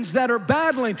demons that are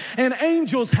battling, and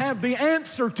angels have the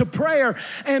answer to prayer,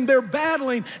 and they're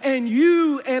battling, and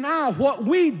you and I, what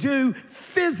we do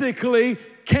physically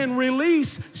can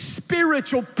release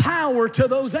spiritual power to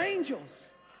those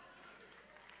angels.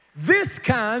 This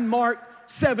kind, Mark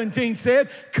 17 said,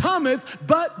 cometh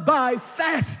but by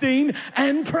fasting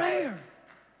and prayer.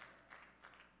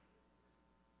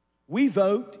 We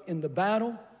vote in the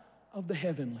battle of the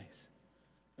heavenlies.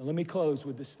 Now let me close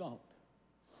with this thought.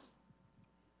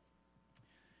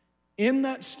 In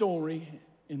that story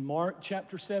in Mark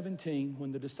chapter 17,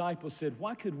 when the disciples said,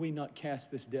 why could we not cast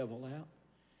this devil out?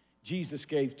 Jesus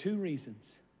gave 2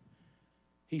 reasons.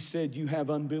 He said, you have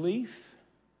unbelief,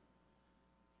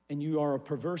 and you are a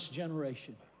perverse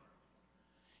generation.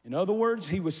 In other words,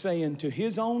 He was saying to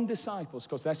His own disciples,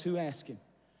 because that's who asked Him.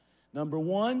 Number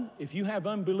 1, if you have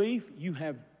unbelief, you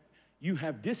you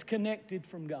have disconnected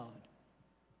from God.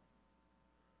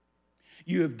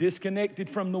 You have disconnected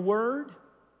from the Word.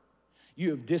 You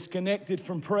have disconnected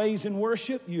from praise and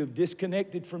worship. You have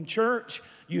disconnected from church.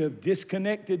 You have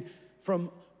disconnected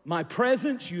from my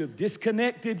presence. You have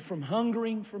disconnected from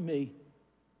hungering for me.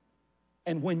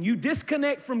 And when you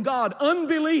disconnect from God,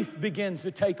 unbelief begins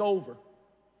to take over.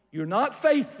 You're not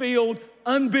faith-filled.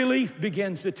 Unbelief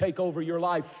begins to take over your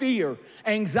life. Fear,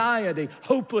 anxiety,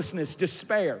 hopelessness,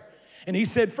 despair. And he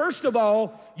said, first of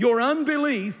all, your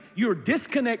unbelief, you're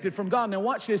disconnected from God. Now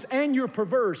watch this, and you're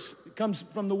perverse. It comes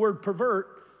from the word pervert.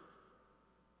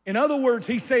 In other words,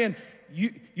 he's saying,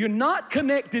 you're not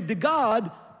connected to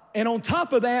God, and on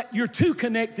top of that, you're too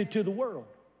connected to the world.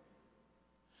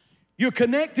 You're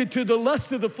connected to the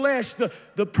lust of the flesh,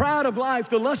 the pride of life,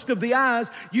 the lust of the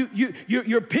eyes.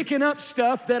 You're picking up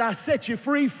stuff that I set you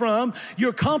free from.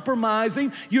 You're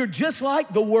compromising. You're just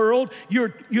like the world.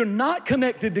 You're not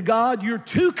connected to God. You're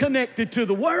too connected to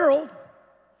the world.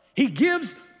 He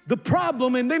gives the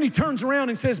problem, and then he turns around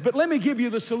and says, but let me give you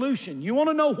the solution. You want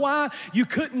to know why you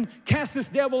couldn't cast this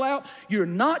devil out? You're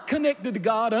not connected to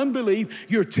God, unbelief.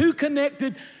 You're too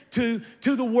connected to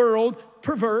the world,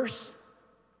 perverse.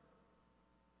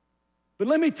 But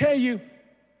let me tell you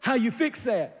how you fix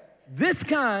that. This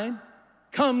kind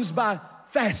comes by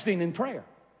fasting and prayer.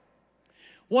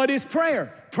 What is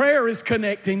prayer? Prayer is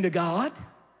connecting to God,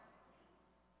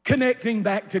 connecting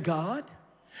back to God.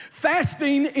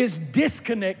 Fasting is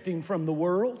disconnecting from the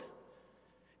world,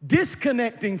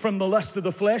 disconnecting from the lust of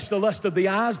the flesh, the lust of the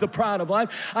eyes, the pride of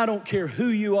life. I don't care who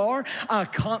you are. I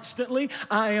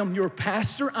am your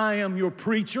pastor. I am your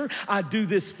preacher. I do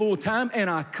this full time,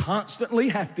 and I constantly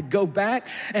have to go back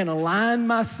and align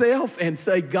myself and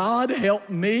say, God, help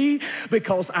me,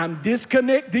 because I'm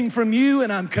disconnecting from you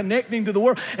and I'm connecting to the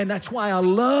world. And that's why I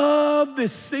love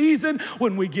this season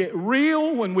when we get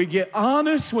real, when we get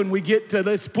honest, when we get to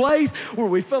this place where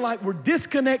we feel like we're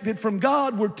disconnected from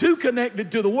God, we're too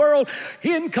connected to the world.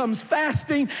 In comes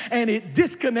fasting, and it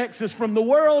disconnects us from the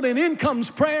world, and in comes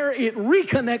prayer, it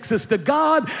reconnects us to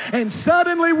God, and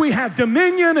suddenly we have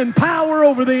dominion and power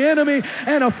over the enemy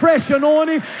and a fresh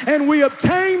anointing, and we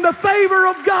obtain the favor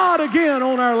of God again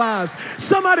on our lives.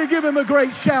 Somebody give him a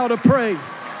great shout of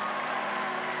praise.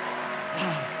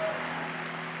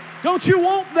 Don't you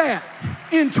want that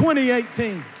in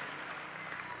 2018?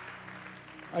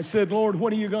 I said, Lord,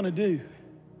 what are you going to do?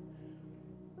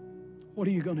 What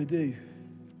are you going to do?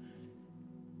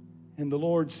 And the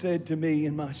Lord said to me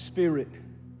in my spirit,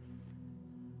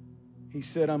 he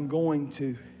said, I'm going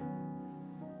to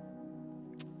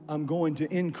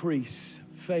increase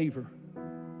favor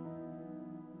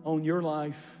on your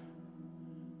life,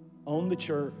 on the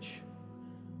church,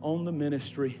 on the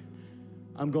ministry.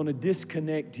 I'm going to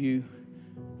disconnect you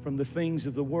from the things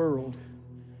of the world,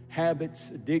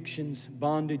 habits, addictions,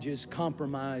 bondages,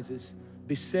 compromises,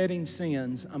 besetting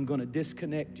sins. I'm going to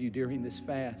disconnect you during this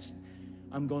fast.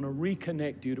 I'm going to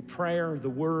reconnect you to prayer, the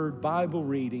Word, Bible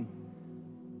reading,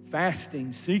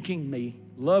 fasting, seeking me,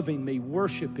 loving me,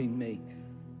 worshiping me.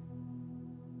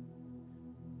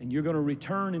 And you're going to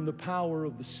return in the power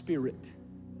of the Spirit.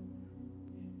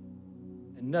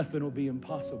 And nothing will be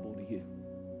impossible to you.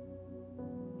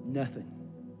 Nothing.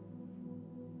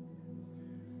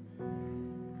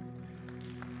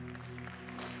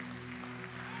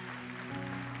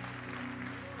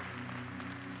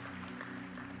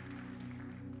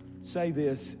 Say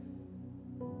this,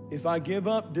 if I give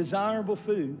up desirable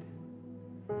food,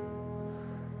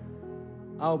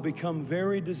 I'll become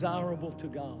very desirable to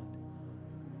God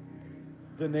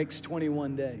the next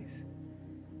 21 days.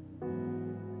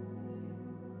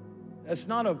 That's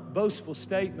not a boastful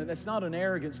statement. That's not an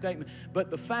arrogant statement.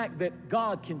 But the fact that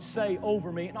God can say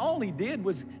over me, and all he did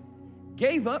was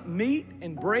gave up meat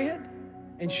and bread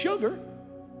and sugar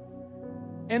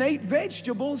and ate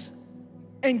vegetables.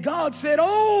 And God said,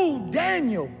 oh,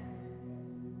 Daniel,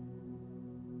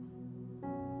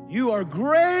 you are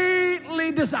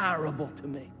greatly desirable to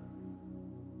me,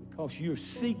 because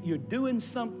you're doing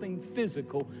something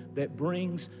physical that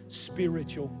brings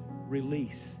spiritual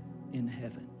release in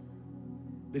heaven.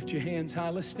 Lift your hands high.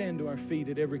 Let's stand to our feet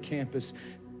at every campus.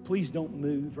 Please don't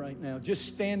move right now. Just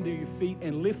stand to your feet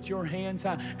and lift your hands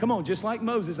high. Come on, just like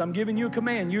Moses, I'm giving you a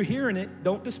command. You're hearing it.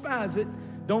 Don't despise it.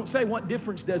 Don't say, what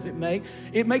difference does it make?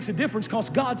 It makes a difference because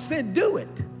God said do it.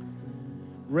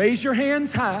 Raise your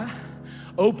hands high,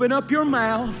 open up your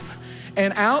mouth,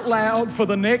 And out loud for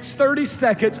the next 30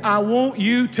 seconds, I want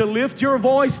you to lift your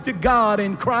voice to God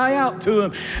and cry out to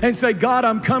Him and say, God,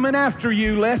 I'm coming after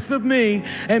you. Less of me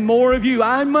and more of you.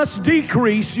 I must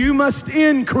decrease. You must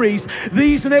increase.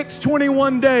 These next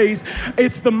 21 days,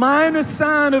 it's the minus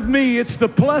sign of me. It's the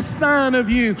plus sign of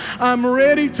you. I'm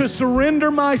ready to surrender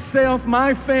myself,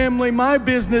 my family, my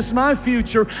business, my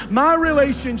future, my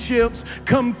relationships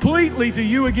completely to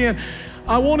you again.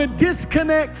 I want to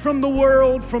disconnect from the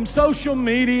world, from social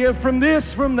media, from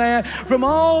this, from that, from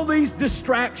all these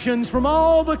distractions, from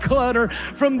all the clutter,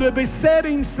 from the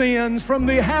besetting sins, from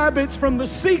the habits, from the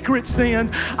secret sins.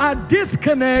 I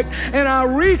disconnect and I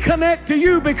reconnect to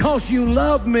you because you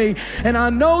love me. And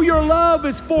I know your love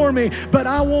is for me, but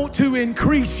I want to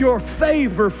increase your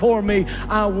favor for me.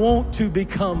 I want to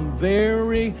become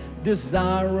very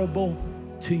desirable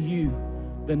to you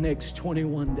the next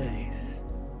 21 days.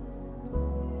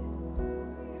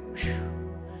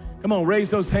 Come on, raise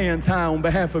those hands high on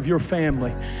behalf of your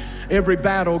family. Every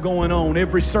battle going on,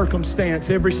 every circumstance,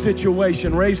 every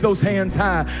situation, raise those hands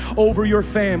high over your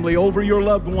family, over your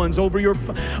loved ones, over your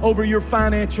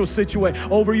financial situation,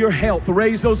 over your health.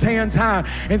 Raise those hands high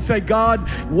and say, God,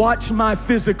 watch my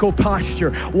physical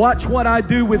posture. Watch what I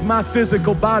do with my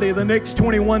physical body the next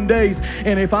 21 days.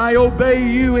 And if I obey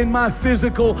you in my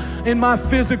physical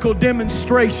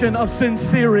demonstration of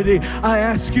sincerity, I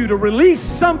ask you to release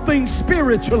something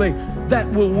spiritually that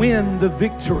will win the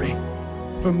victory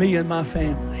for me and my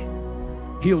family.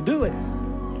 He'll do it.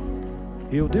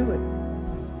 He'll do it.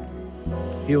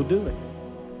 He'll do it.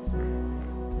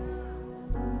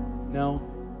 Now,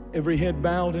 every head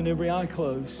bowed and every eye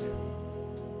closed.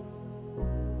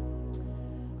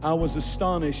 I was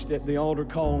astonished at the altar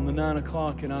call on the 9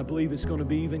 o'clock, and I believe it's going to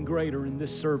be even greater in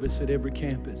this service at every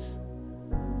campus.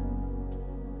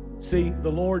 See,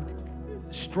 the Lord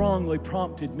strongly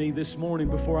prompted me this morning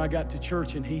before I got to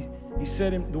church, and He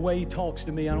said, the way He talks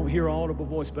to me, I don't hear an audible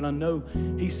voice, but I know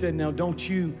He said, now don't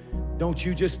you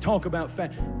just talk about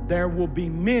fact. There will be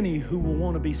many who will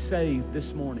want to be saved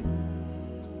this morning.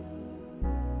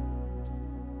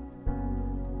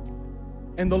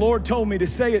 And the Lord told me to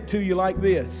say it to you like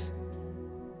this.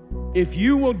 If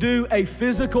you will do a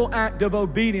physical act of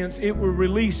obedience, it will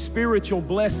release spiritual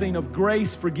blessing of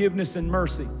grace, forgiveness, and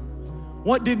mercy.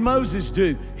 What did Moses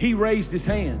do? He raised his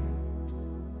hand.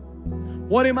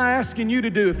 What am I asking you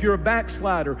to do if you're a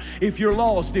backslider, if you're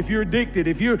lost, if you're addicted,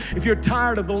 if you're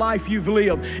tired of the life you've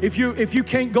lived, if you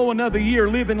can't go another year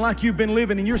living like you've been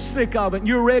living and you're sick of it and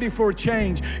you're ready for a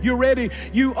change,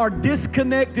 you are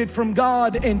disconnected from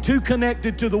God and too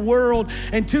connected to the world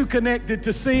and too connected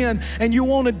to sin, and you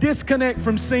want to disconnect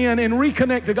from sin and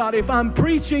reconnect to God. If I'm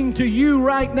preaching to you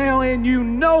right now and you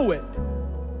know it,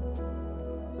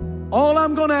 all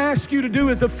I'm going to ask you to do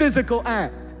is a physical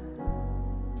act.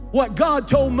 What God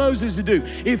told Moses to do.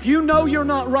 If you know you're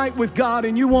not right with God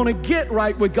and you want to get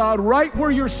right with God right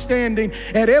where you're standing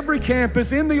at every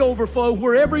campus, in the overflow,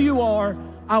 wherever you are,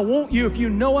 I want you, if you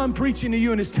know I'm preaching to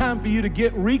you and it's time for you to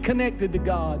get reconnected to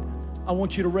God, I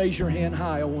want you to raise your hand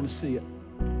high. I want to see it.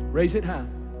 Raise it high.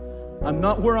 I'm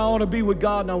not where I ought to be with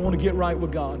God, and I want to get right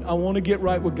with God. I want to get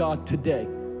right with God today.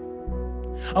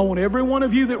 I want every one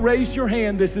of you that raised your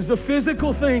hand, this is a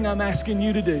physical thing I'm asking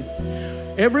you to do.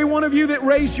 Every one of you that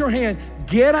raised your hand,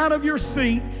 get out of your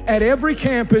seat at every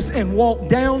campus and walk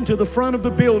down to the front of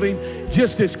the building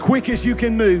just as quick as you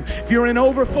can move. If you're in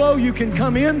overflow, you can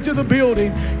come into the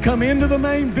building, come into the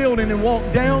main building and walk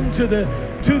down to the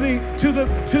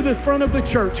front of the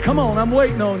church. Come on, I'm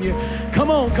waiting on you.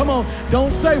 Come on, come on.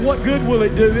 Don't say what good will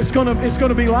it do. It's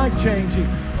gonna be life-changing.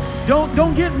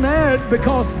 Don't get mad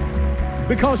because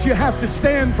you have to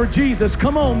stand for Jesus.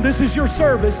 Come on, this is your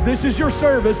service. This is your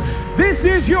service. This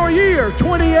is your year.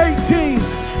 2018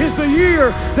 is the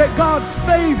year that God's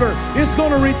favor is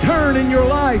going to return in your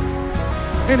life.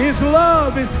 And His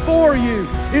love is for you.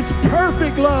 It's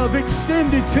perfect love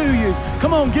extended to you.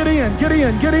 Come on, get in on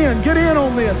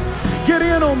this. Get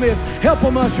in on this. Help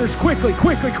them, ushers, quickly.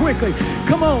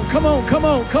 Come on.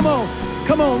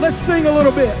 Let's sing a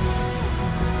little bit.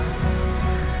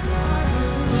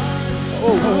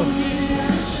 Oh,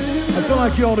 I feel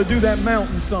like you ought to do that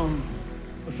mountain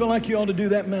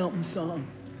song.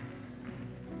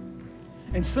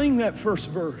 And sing that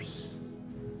first verse.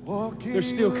 They're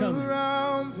still coming.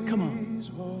 Come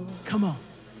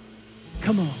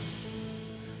on.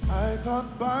 I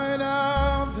thought by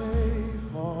now they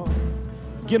fall.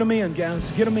 Get them in,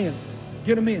 guys. Get them in.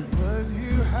 Get them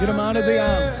out of the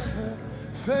aisles.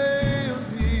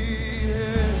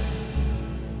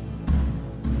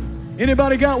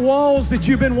 Anybody got walls that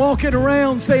you've been walking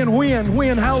around saying,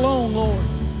 when, how long, Lord?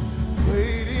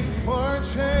 Waiting for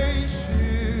change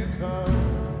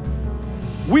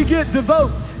We get to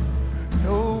vote.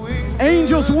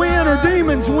 Angels win or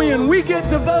demons win, we get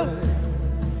to vote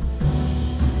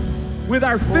with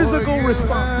our physical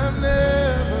response.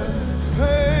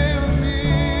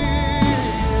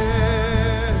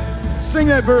 Sing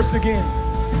that verse again.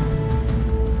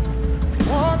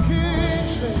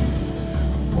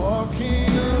 Walking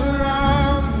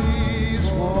around these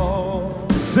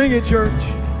walls. Sing it, church.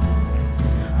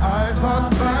 I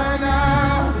thought by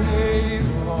now they'd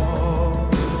fall,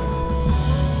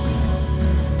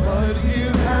 but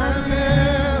you have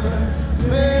never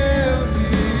failed me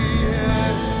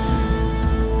yet.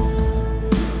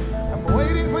 I'm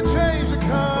waiting for change to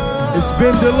come. It's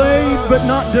been delayed but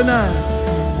not denied.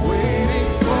 Waiting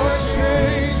for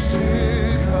change to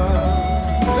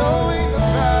come. Knowing the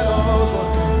battles,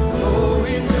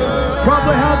 knowing the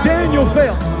Probably how Daniel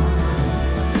felt.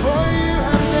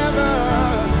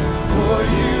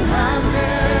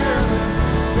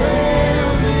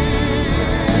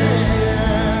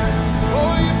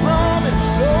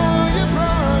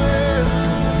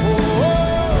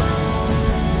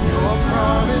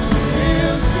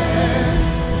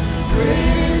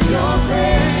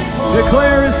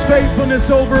 Declare His faithfulness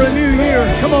over a new year.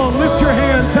 Come on, lift your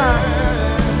hands high.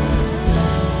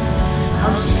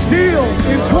 I'm still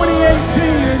in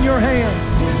 2018 in your hands.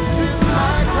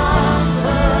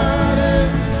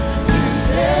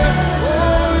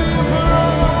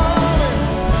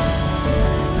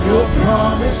 Your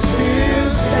promise still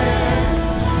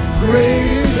stands.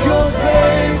 Great is your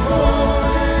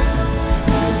faithfulness.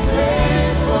 Your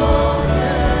faithfulness.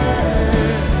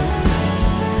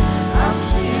 I'm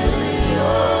still in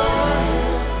your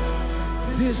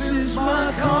hands. This is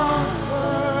my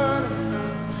confidence.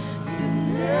 You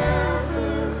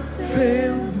never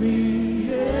failed me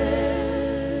yet.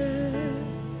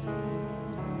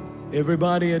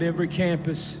 Everybody at every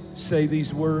campus, say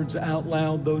these words out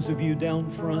loud. Those of you down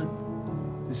front,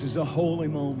 this is a holy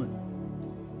moment.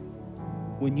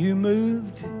 When you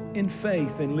moved in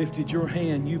faith and lifted your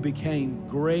hand, you became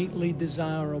greatly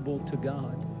desirable to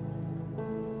God.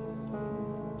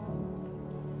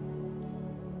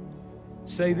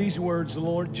 Say these words,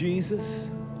 Lord Jesus,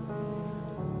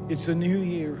 it's a new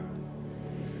year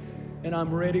and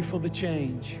I'm ready for the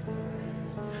change.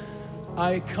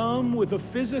 I come with a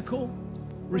physical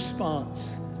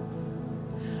response.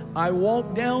 I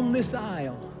walk down this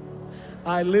aisle.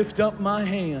 I lift up my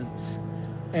hands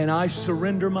and I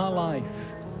surrender my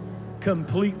life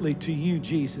completely to you,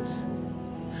 Jesus.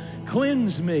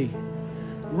 Cleanse me,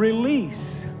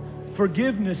 release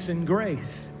forgiveness and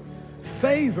grace,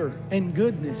 favor and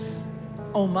goodness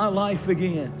on my life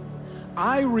again.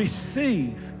 I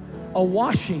receive a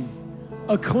washing,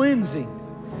 a cleansing.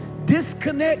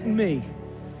 Disconnect me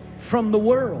from the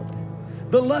world,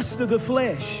 the lust of the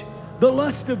flesh, the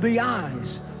lust of the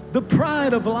eyes, the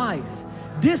pride of life.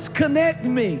 Disconnect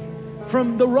me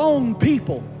from the wrong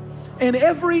people and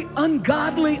every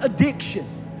ungodly addiction.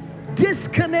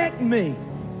 Disconnect me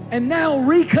and now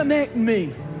reconnect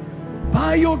me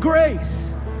by your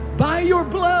grace, by your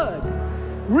blood.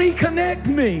 Reconnect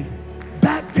me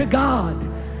back to God,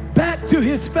 back to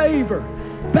His favor,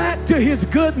 back to His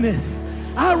goodness.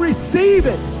 I receive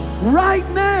it right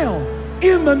now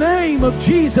in the name of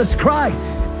Jesus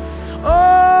Christ.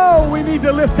 Oh, we need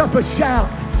to lift up a shout.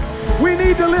 We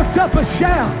need to lift up a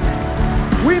shout.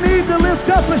 We need to lift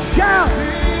up a shout.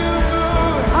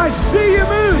 I see you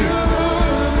move.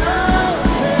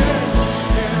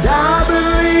 And I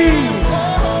believe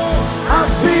I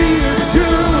see you do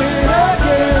it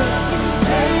again.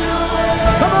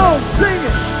 Come on, sing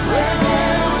it.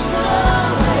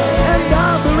 And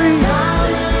I believe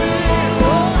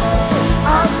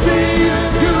I see you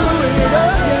do it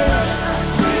again.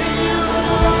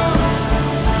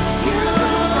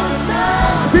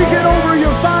 Speak it over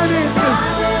your finances.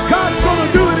 God's going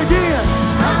to do it again.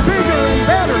 Bigger and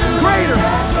better and greater.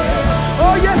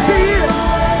 Oh, yes, He is.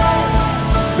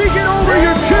 Speak it over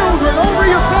your children, over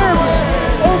your family,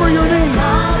 over your needs.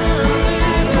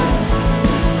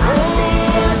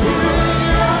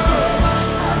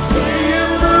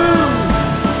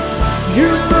 You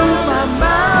move my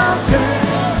mountains,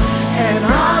 and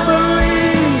I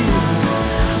believe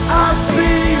I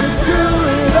see you do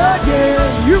it again.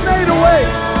 You made a way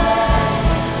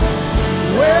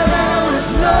where there was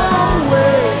no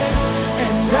way,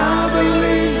 and I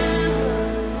believe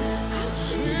I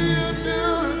see you do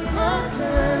it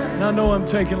again. And I know I'm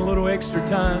taking a little extra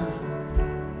time,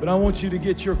 but I want you to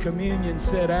get your communion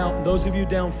set out. And those of you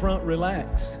down front,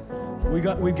 relax.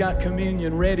 We've got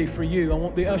communion ready for you. I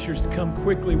want the ushers to come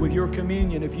quickly with your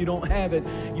communion. If you don't have it,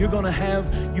 you're going to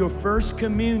have your first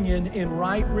communion in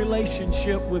right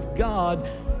relationship with God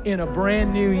in a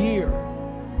brand new year.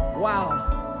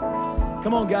 Wow.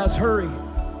 Come on, guys, hurry.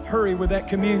 Hurry with that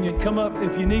communion. Come up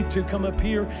if you need to. Come up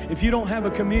here. If you don't have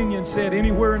a communion set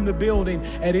anywhere in the building,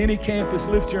 at any campus,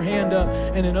 lift your hand up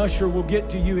and an usher will get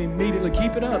to you immediately.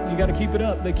 Keep it up. You got to keep it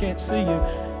up. They can't see you.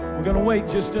 We're going to wait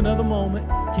just another moment.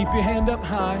 Keep your hand up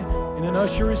high, and an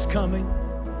usher is coming.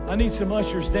 I need some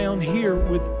ushers down here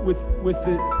with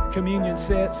the communion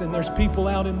sets, and there's people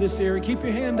out in this area. Keep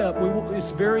your hand up.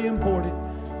 It's very important.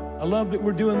 I love that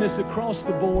we're doing this across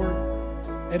the board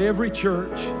at every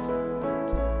church.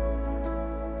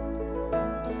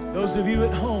 Those of you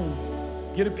at home,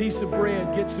 get a piece of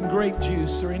bread, get some grape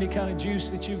juice or any kind of juice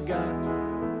that you've got,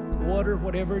 water,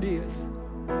 whatever it is.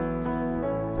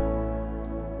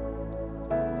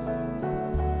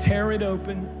 Tear it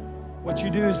open. What you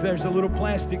do is there's a little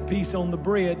plastic piece on the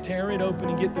bread. Tear it open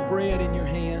and get the bread in your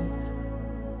hand.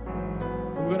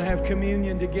 We're going to have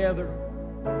communion together.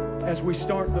 As we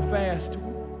start the fast,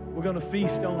 we're going to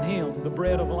feast on Him, the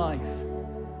bread of life.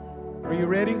 Are you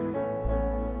ready?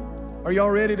 Are y'all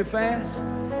ready to fast?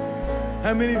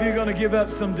 How many of you are going to give up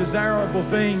some desirable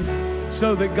things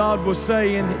so that God will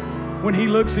say, and when He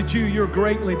looks at you, you're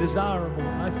greatly desirable?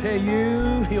 I tell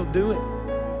you, He'll do it.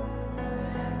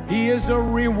 He is a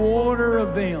rewarder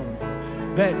of them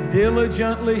that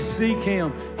diligently seek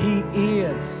Him. He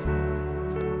is.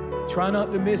 Try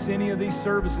not to miss any of these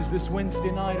services. This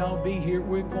Wednesday night, I'll be here.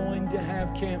 We're going to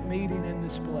have camp meeting in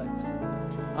this place.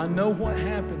 I know what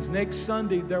happens. Next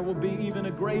Sunday, there will be even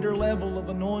a greater level of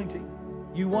anointing.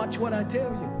 You watch what I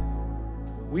tell you.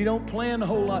 We don't plan a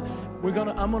whole lot.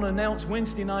 I'm gonna announce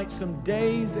Wednesday night some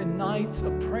days and nights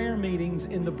of prayer meetings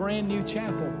in the brand new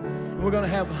chapel. And we're gonna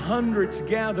have hundreds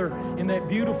gather in that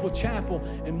beautiful chapel.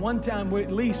 And one time,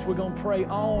 at least, we're gonna pray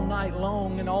all night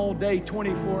long and all day,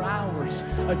 24 hours.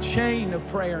 A chain of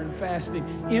prayer and fasting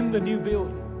in the new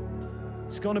building.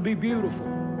 It's gonna be beautiful.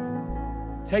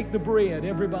 Take the bread,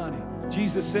 everybody.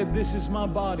 Jesus said, "This is my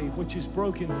body, which is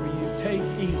broken for you. Take,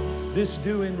 eat. This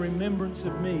do in remembrance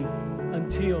of me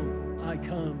until I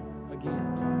come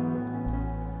again."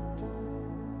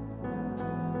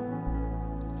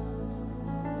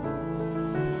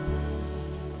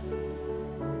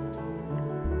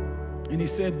 And He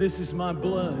said, "This is my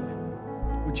blood,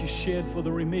 which is shed for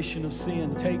the remission of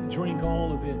sin. Take, drink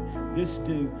all of it. This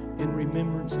do in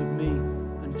remembrance of me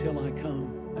until I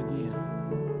come again."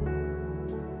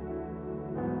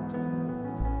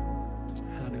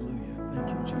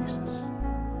 Jesus.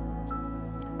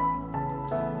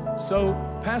 So,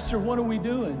 Pastor, what are we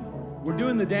doing? We're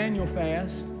doing the Daniel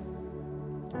fast,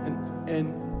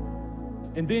 and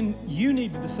then you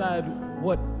need to decide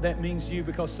what that means to you,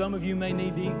 because some of you may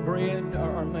need to eat bread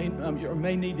or may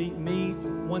need to eat meat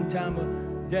one time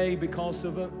a day because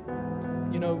of a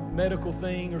medical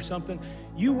thing or something.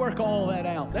 You work all that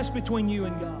out. That's between you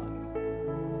and God.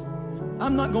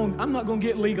 I'm not going to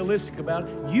get legalistic about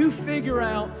it. You figure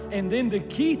out, and then the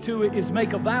key to it is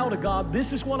make a vow to God.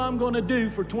 This is what I'm going to do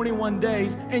for 21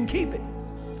 days and keep it.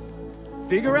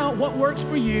 Figure out what works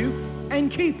for you and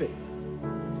keep it.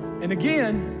 And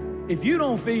again, if you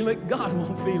don't feel it, God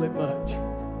won't feel it much.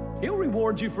 He'll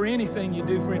reward you for anything you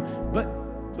do for Him.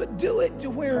 But do it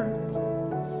to where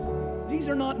these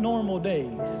are not normal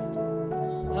days.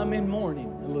 I'm in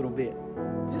mourning a little bit,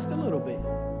 just a little bit.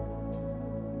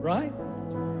 Right?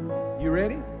 You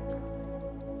ready?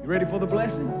 You ready for the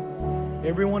blessing?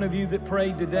 Every one of you that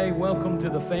prayed today, welcome to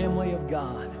the family of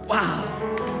God. Wow!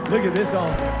 Look at this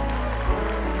altar.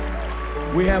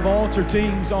 We have altar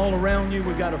teams all around you.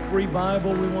 We've got a free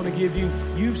Bible we want to give you.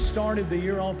 You've started the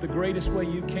year off the greatest way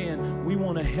you can. We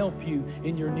want to help you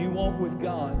in your new walk with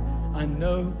God. I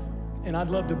know, and I'd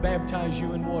love to baptize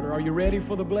you in water. Are you ready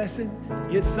for the blessing?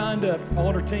 Get signed up.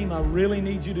 Altar team, I really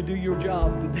need you to do your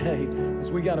job today,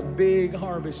 because we got a big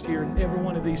harvest here, and every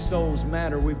one of these souls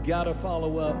matter. We've got to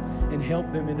follow up and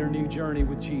help them in their new journey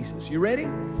with Jesus. You ready?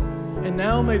 And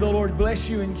now may the Lord bless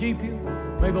you and keep you.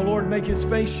 May the Lord make His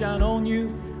face shine on you.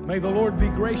 May the Lord be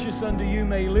gracious unto you.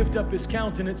 May He lift up His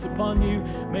countenance upon you.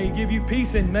 May He give you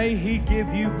peace, and may He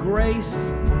give you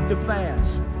grace to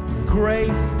fast.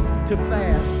 Grace to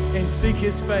fast and seek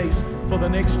His face for the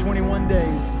next 21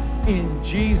 days. In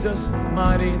Jesus'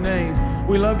 mighty name.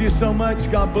 We love you so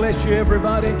much. God bless you,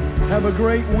 everybody. Have a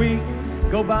great week.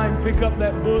 Go by and pick up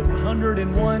that book,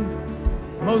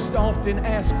 101 Most Often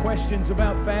Asked Questions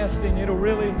About Fasting. It'll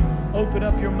really open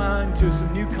up your mind to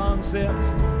some new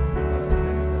concepts.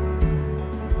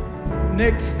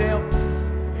 Next steps.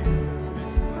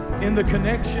 in the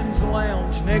Connections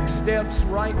Lounge. Next steps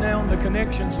right now in the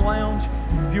Connections Lounge.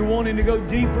 If you're wanting to go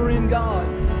deeper in God,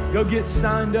 go get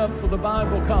signed up for the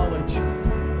Bible College.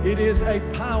 It is a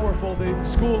powerful, the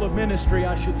School of Ministry,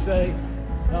 I should say.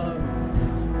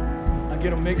 I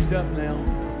get them mixed up now.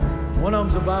 One of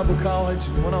them's a Bible college,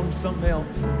 and one of them's something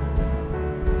else.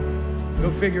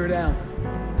 Go figure it out.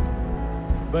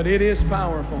 But it is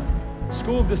powerful.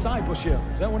 School of Discipleship,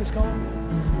 is that what it's called?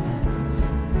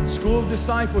 School of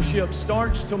Discipleship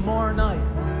starts tomorrow night.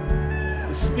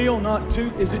 It's still not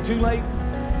too, is it too late?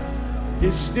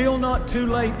 It's still not too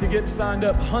late to get signed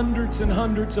up. Hundreds and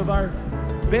hundreds of our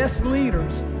best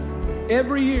leaders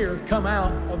every year come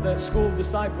out of that School of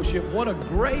Discipleship. What a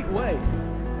great way.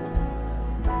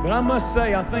 But I must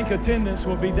say, I think attendance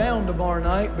will be down tomorrow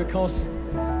night because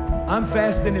I'm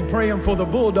fasting and praying for the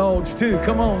Bulldogs too.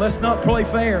 Come on, let's not play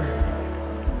fair.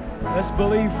 Let's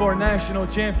believe for a national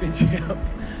championship.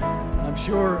 I'm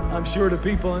sure the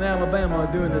people in Alabama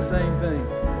are doing the same thing.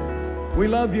 We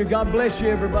love you. God bless you,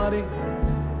 everybody.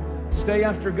 Stay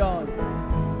after God.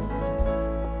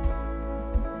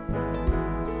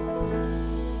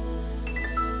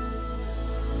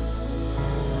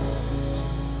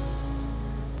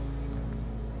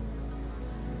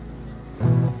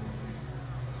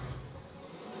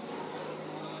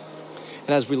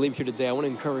 And as we leave here today, I want to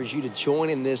encourage you to join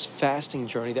in this fasting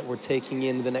journey that we're taking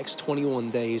in the next 21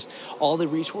 days. All the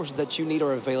resources that you need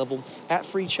are available at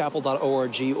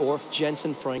freechapel.org or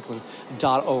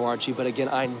jentezenfranklin.org. But again,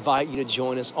 I invite you to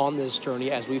join us on this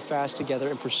journey as we fast together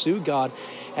and pursue God.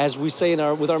 As we say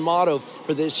with our motto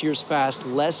for this year's fast,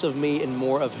 less of me and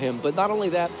more of Him. But not only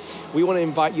that, we want to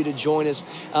invite you to join us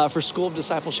for School of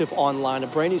Discipleship Online. A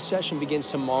brand new session begins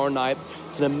tomorrow night.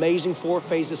 It's an amazing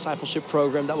 4-phase discipleship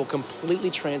program that will completely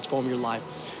transform your life.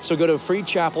 So go to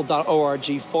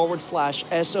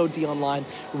freechapel.org/SOD online.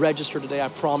 Register today. I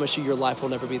promise you your life will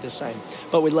never be the same.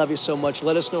 But we love you so much.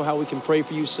 Let us know how we can pray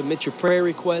for you. Submit your prayer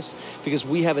requests because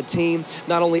we have a team,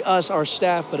 not only us, our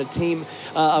staff, but a team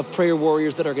of prayer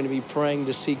warriors that are going to be praying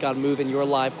to see God move in your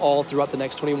life all throughout the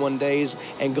next 21 days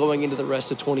and going into the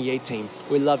rest of 2018.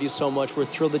 We love you so much. We're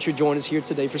thrilled that you joined us here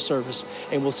today for service,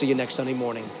 and we'll see you next Sunday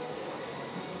morning.